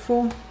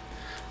respectful,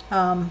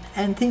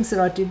 and things that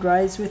I did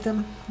raise with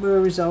them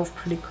were resolved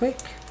pretty quick,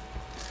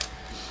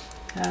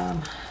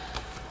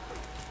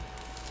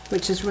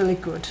 which is really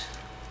good.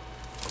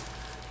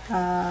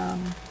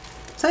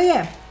 So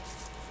yeah,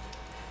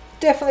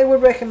 definitely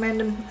would recommend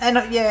them.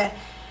 And yeah,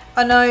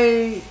 I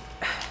know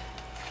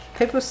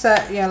people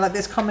say, you know, like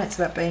there's comments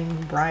about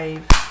being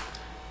brave.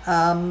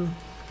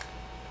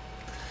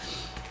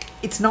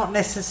 It's not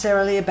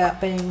necessarily about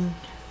being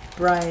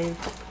brave.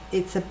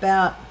 It's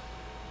about,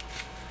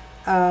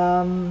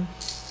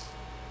 what's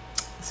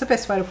the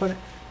best way to put it?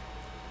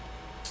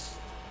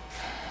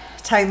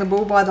 Taking the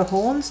bull by the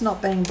horns,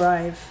 not being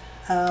brave.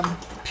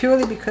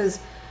 Purely because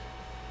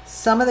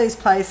some of these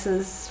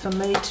places, for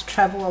me to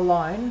travel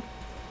alone,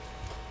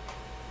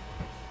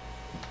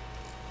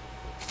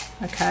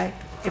 okay,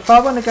 if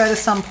I want to go to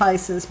some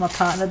places my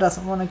partner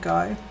doesn't want to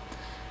go,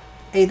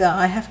 either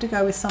I have to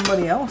go with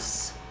somebody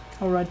else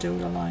or I do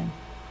it alone.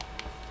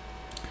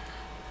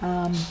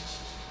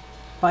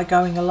 By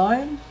going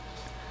alone,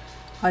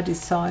 I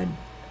decide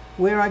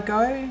where I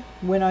go,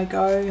 when I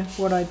go,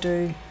 what I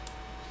do.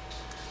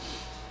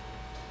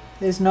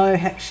 There's no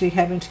actually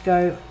having to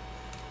go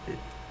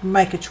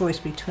make a choice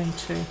between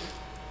two.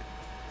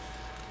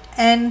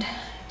 And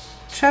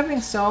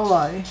traveling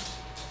solo,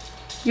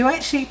 you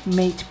actually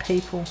meet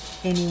people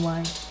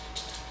anyway.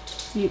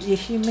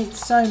 You meet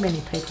so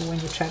many people when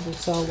you travel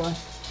solo.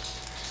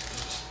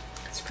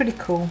 It's pretty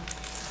cool.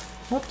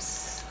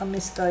 Whoops, I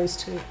missed those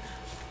two.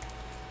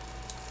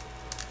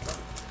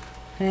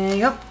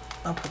 Hang on,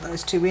 I'll put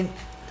those two in.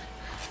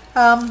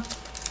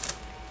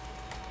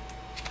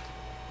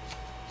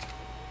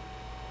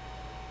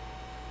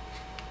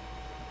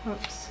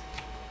 Oops.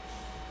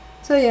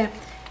 So yeah,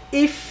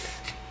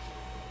 if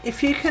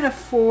you can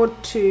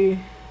afford to,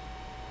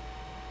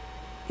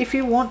 if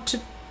you want to,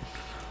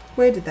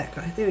 where did that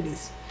go? There it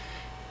is.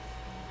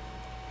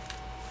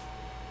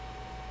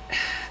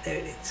 There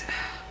it is.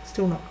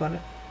 Still not got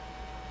it.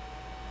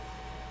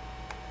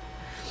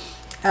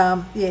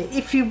 Yeah,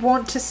 if you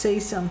want to see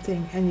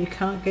something and you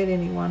can't get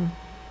anyone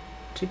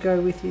to go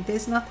with you,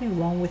 there's nothing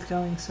wrong with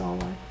going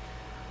solo.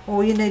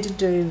 All you need to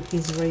do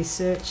is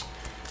research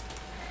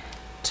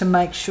to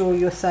make sure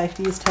your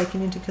safety is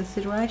taken into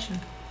consideration.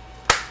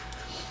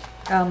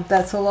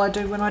 That's all I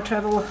do when I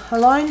travel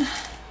alone.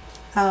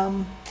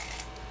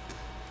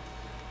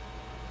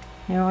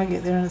 You know, I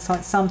get there and it's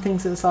like some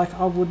things it's like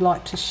I would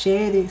like to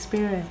share the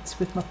experience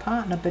with my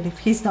partner, but if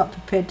he's not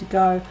prepared to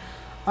go,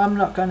 I'm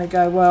not going to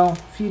go, well,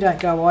 if you don't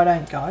go, I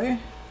don't go.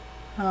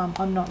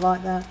 I'm not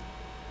like that.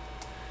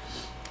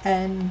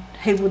 And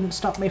he wouldn't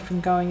stop me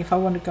from going. If I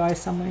want to go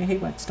somewhere, he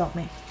won't stop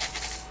me.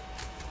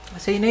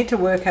 So you need to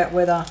work out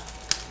whether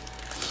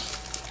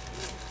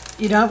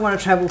you don't want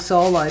to travel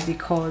solo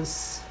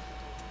because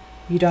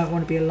you don't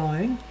want to be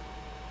alone,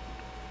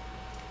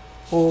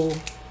 or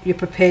you're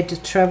prepared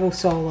to travel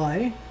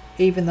solo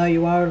even though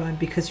you are alone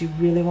because you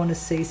really want to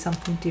see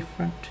something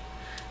different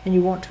and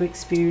you want to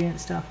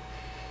experience stuff.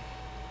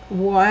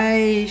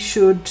 Why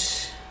should,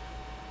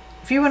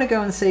 if you want to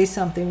go and see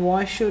something,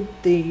 why should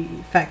the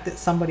fact that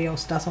somebody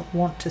else doesn't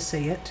want to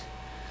see it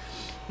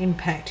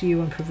impact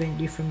you and prevent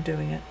you from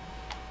doing it?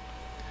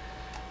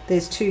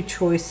 There's two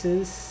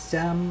choices.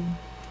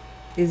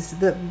 Is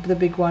the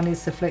big one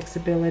is the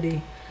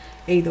flexibility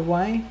either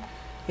way.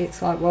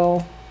 It's like,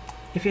 well,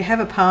 if you have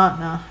a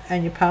partner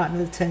and your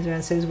partner turns around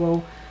and says,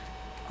 well,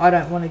 I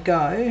don't want to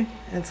go,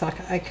 it's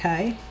like,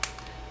 okay,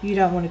 you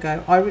don't want to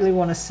go, I really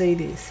want to see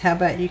this, how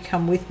about you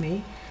come with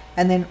me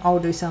and then I'll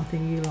do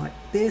something you like.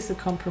 There's the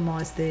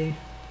compromise there,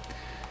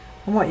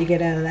 and what you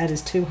get out of that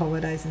is 2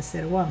 holidays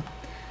instead of 1.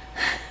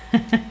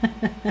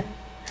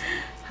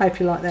 Hope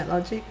you like that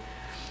logic.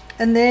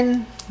 And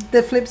then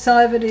the flip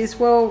side of it is,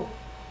 well,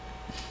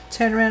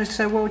 turn around and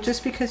say, well,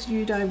 just because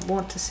you don't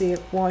want to see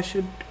it, why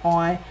should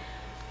I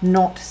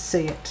not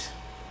see it?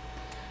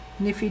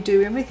 And if you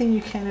do everything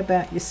you can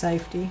about your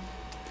safety,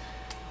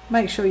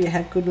 make sure you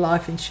have good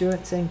life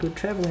insurance and good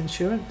travel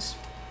insurance,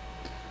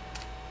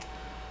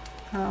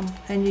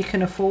 and you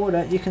can afford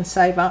it, you can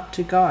save up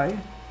to go,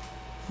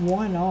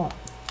 why not?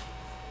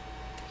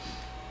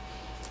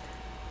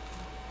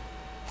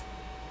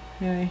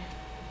 Anyway,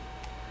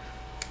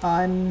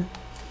 I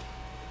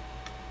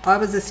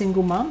was a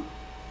single mum.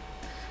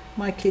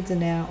 My kids are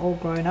now all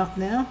grown up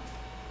now.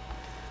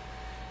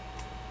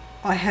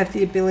 I have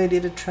the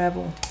ability to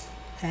travel,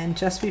 and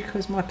just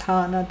because my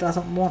partner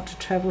doesn't want to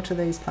travel to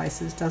these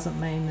places doesn't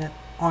mean that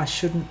I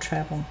shouldn't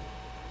travel.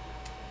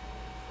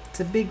 It's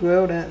a big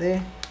world out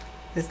there.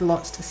 There's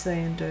lots to see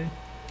and do.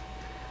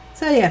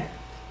 So yeah,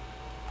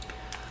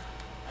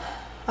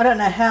 I don't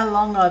know how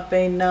long I've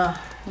been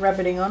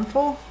rabbiting on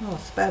for. Oh,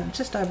 it's about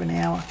just over an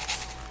hour.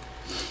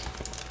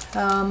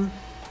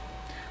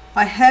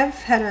 I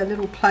have had a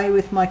little play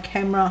with my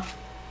camera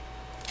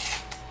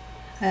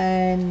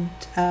and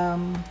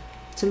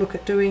to look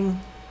at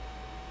doing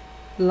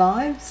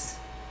lives.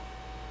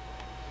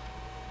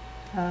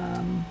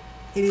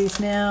 It is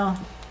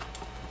now,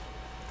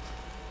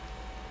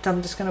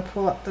 I'm just going to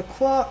pull up the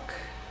clock.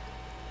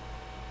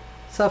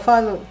 So if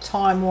I look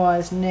time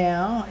wise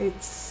now,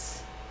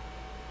 it's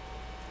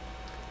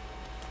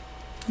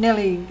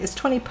nearly, it's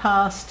 20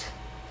 past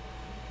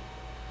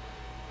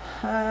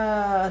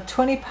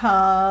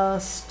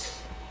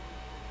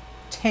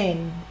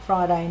 10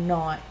 Friday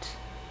night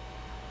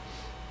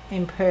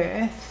in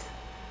Perth.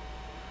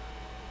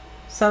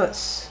 So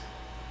it's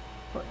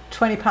what,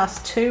 20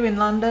 past 2 in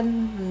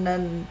London, and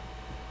then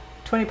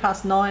 20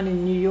 past 9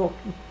 in New York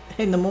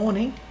in the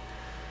morning.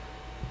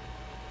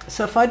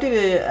 So if I do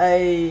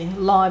a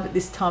live at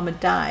this time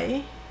of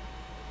day,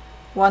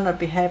 one,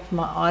 I'd have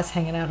my eyes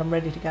hanging out, I'm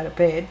ready to go to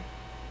bed.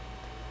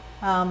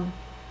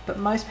 But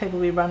most people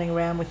will be running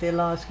around with their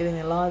lives, getting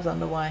their lives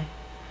underway,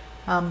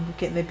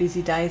 getting their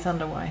busy days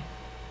underway.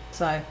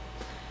 So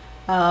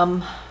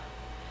I'm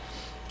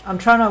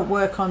trying to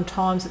work on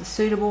times that's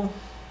suitable.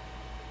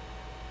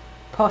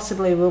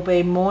 Possibly will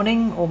be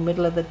morning or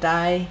middle of the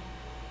day.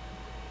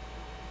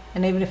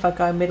 And even if I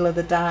go middle of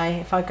the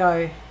day, if I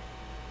go,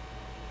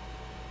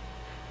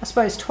 I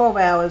suppose 12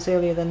 hours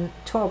earlier than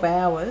 12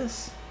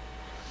 hours,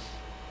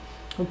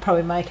 we'll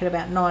probably make it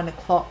about 9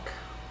 o'clock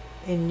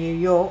in New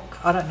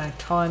York. I don't know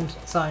time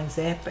zones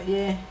there, but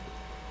yeah,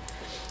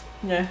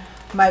 you know,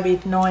 maybe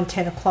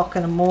 9-10 o'clock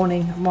in the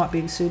morning it might be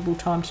a suitable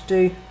time to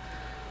do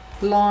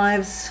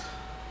lives.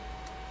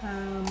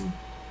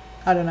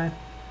 I don't know.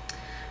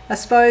 I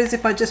suppose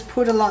if I just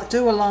put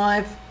do a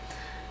live,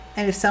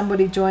 and if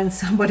somebody joins,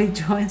 somebody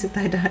joins. If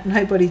they don't,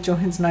 nobody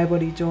joins,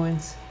 nobody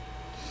joins.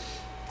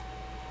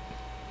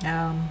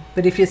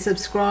 But if you're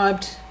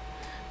subscribed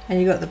and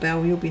you got the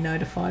bell, you'll be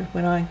notified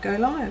when I go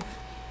live.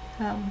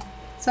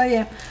 So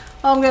yeah,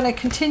 I'm going to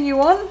continue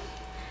on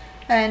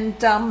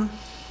and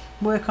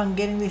work on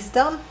getting this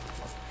done.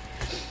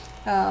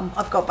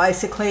 I've got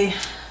basically,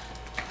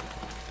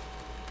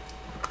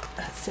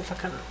 let's see if I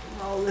can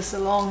roll this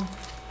along.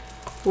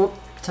 Whoop,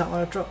 don't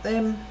want to drop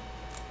them.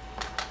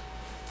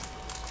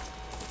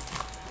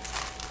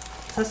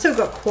 So I've still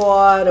got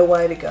quite a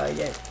way to go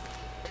yet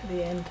to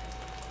the end.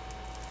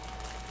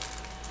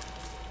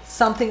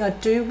 Something I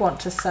do want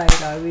to say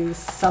though is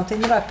something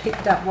that I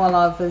picked up while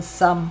I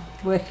was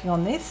working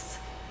on this.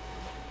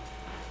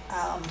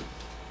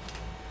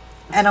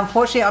 And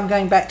unfortunately I'm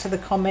going back to the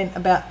comment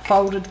about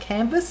folded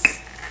canvas.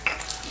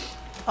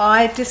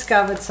 I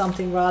discovered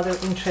something rather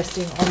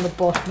interesting on the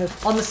bottom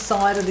of, on the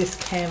side of this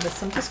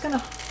canvas. I'm just going to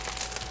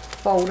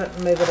fold it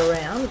and move it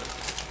around,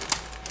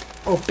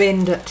 or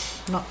bend it,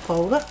 not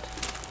fold it.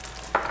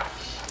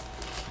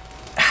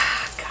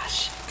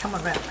 Gosh, come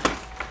on round.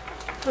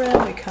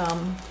 Round we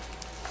come.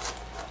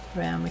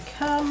 Round we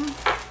come.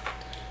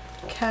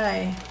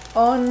 Okay,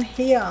 on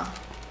here.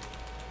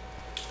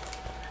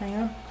 Hang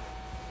on.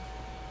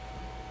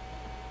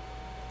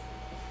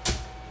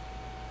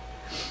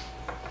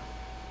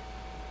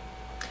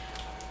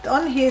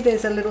 on here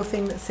there's a little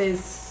thing that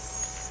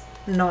says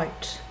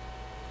note.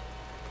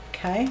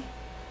 Okay,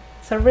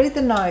 so read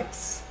the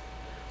notes.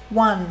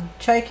 1,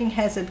 choking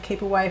hazard,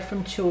 keep away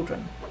from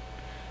children.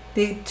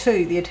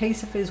 2, the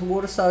adhesive is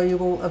water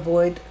soluble,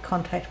 avoid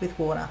contact with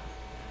water.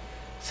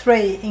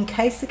 3, in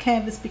case the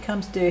canvas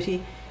becomes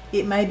dirty,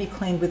 it may be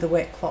cleaned with a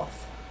wet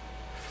cloth.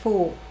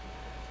 4,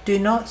 do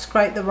not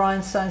scrape the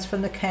rhinestones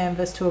from the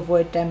canvas to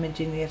avoid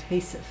damaging the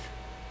adhesive.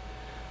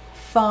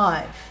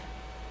 5,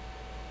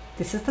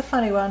 this is the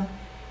funny one,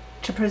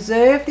 to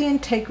preserve the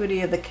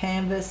integrity of the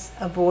canvas,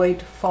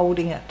 avoid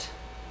folding it.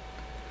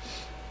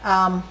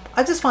 I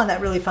just find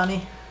that really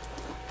funny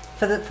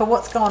for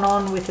what's going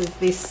on with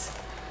this.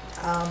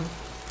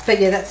 But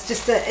yeah, that's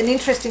just an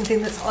interesting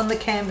thing that's on the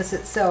canvas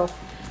itself.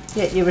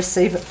 Yet you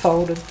receive it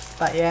folded.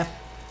 But yeah.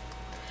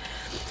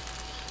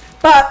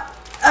 But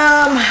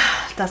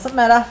doesn't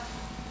matter.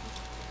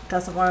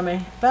 Doesn't worry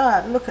me.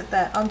 But look at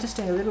that. I'm just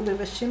doing a little bit of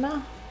a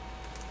shimmer.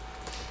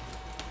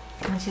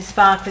 And she's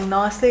sparkling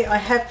nicely. I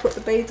have put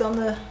the beads on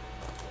the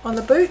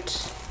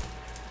boot.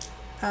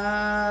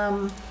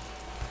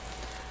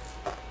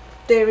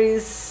 There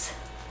is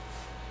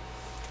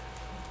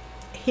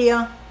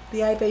here,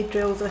 the AB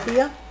drills are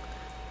here.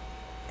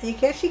 You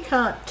actually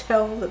can't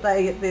tell that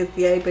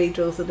the AB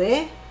drills are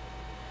there.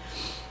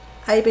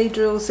 AB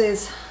drill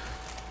says,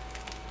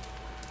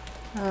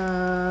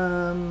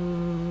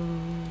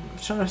 I'm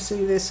trying to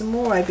see, there's some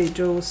more AB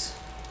drills.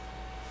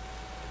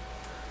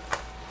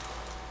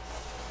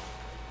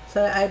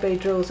 So AB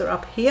drills are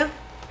up here.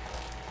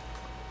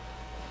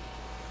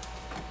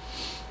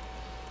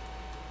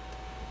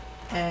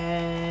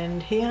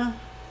 And here,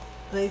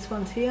 these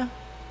ones here.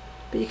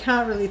 But you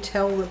can't really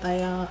tell that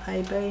they are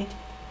AB.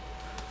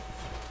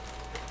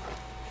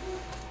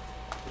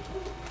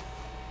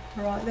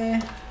 Right there.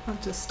 I've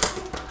just,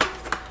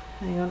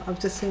 hang on, I've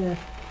just seen a...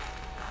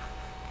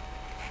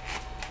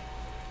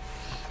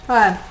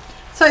 Alright,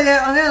 so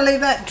yeah, I'm going to leave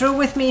that drill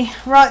with me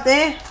right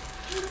there.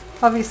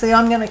 Obviously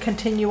I'm going to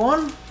continue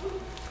on.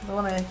 I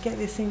want to get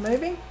this thing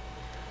moving.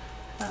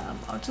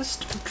 I'll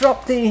just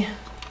drop the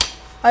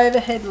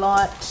overhead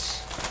light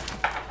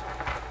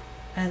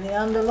and the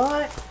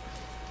underlight.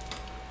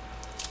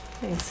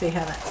 You can see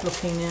how that's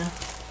looking now.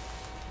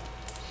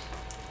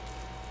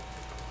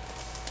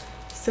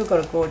 Still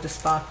got a gorgeous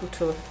sparkle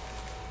to it.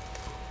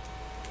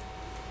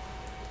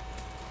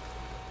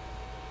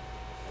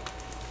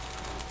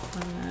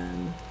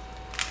 And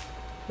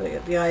look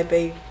at the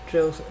AB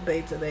drills,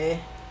 beads are there.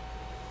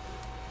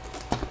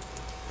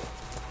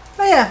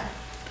 Oh yeah.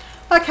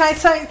 Okay,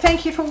 so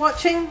thank you for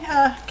watching.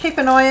 Keep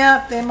an eye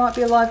out. There might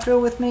be a live drill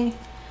with me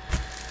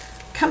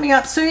coming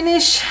up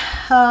soonish.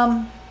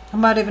 I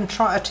might even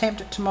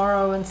attempt it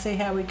tomorrow and see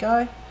how we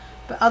go.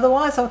 But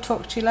otherwise, I'll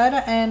talk to you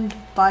later, and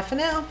bye for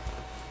now.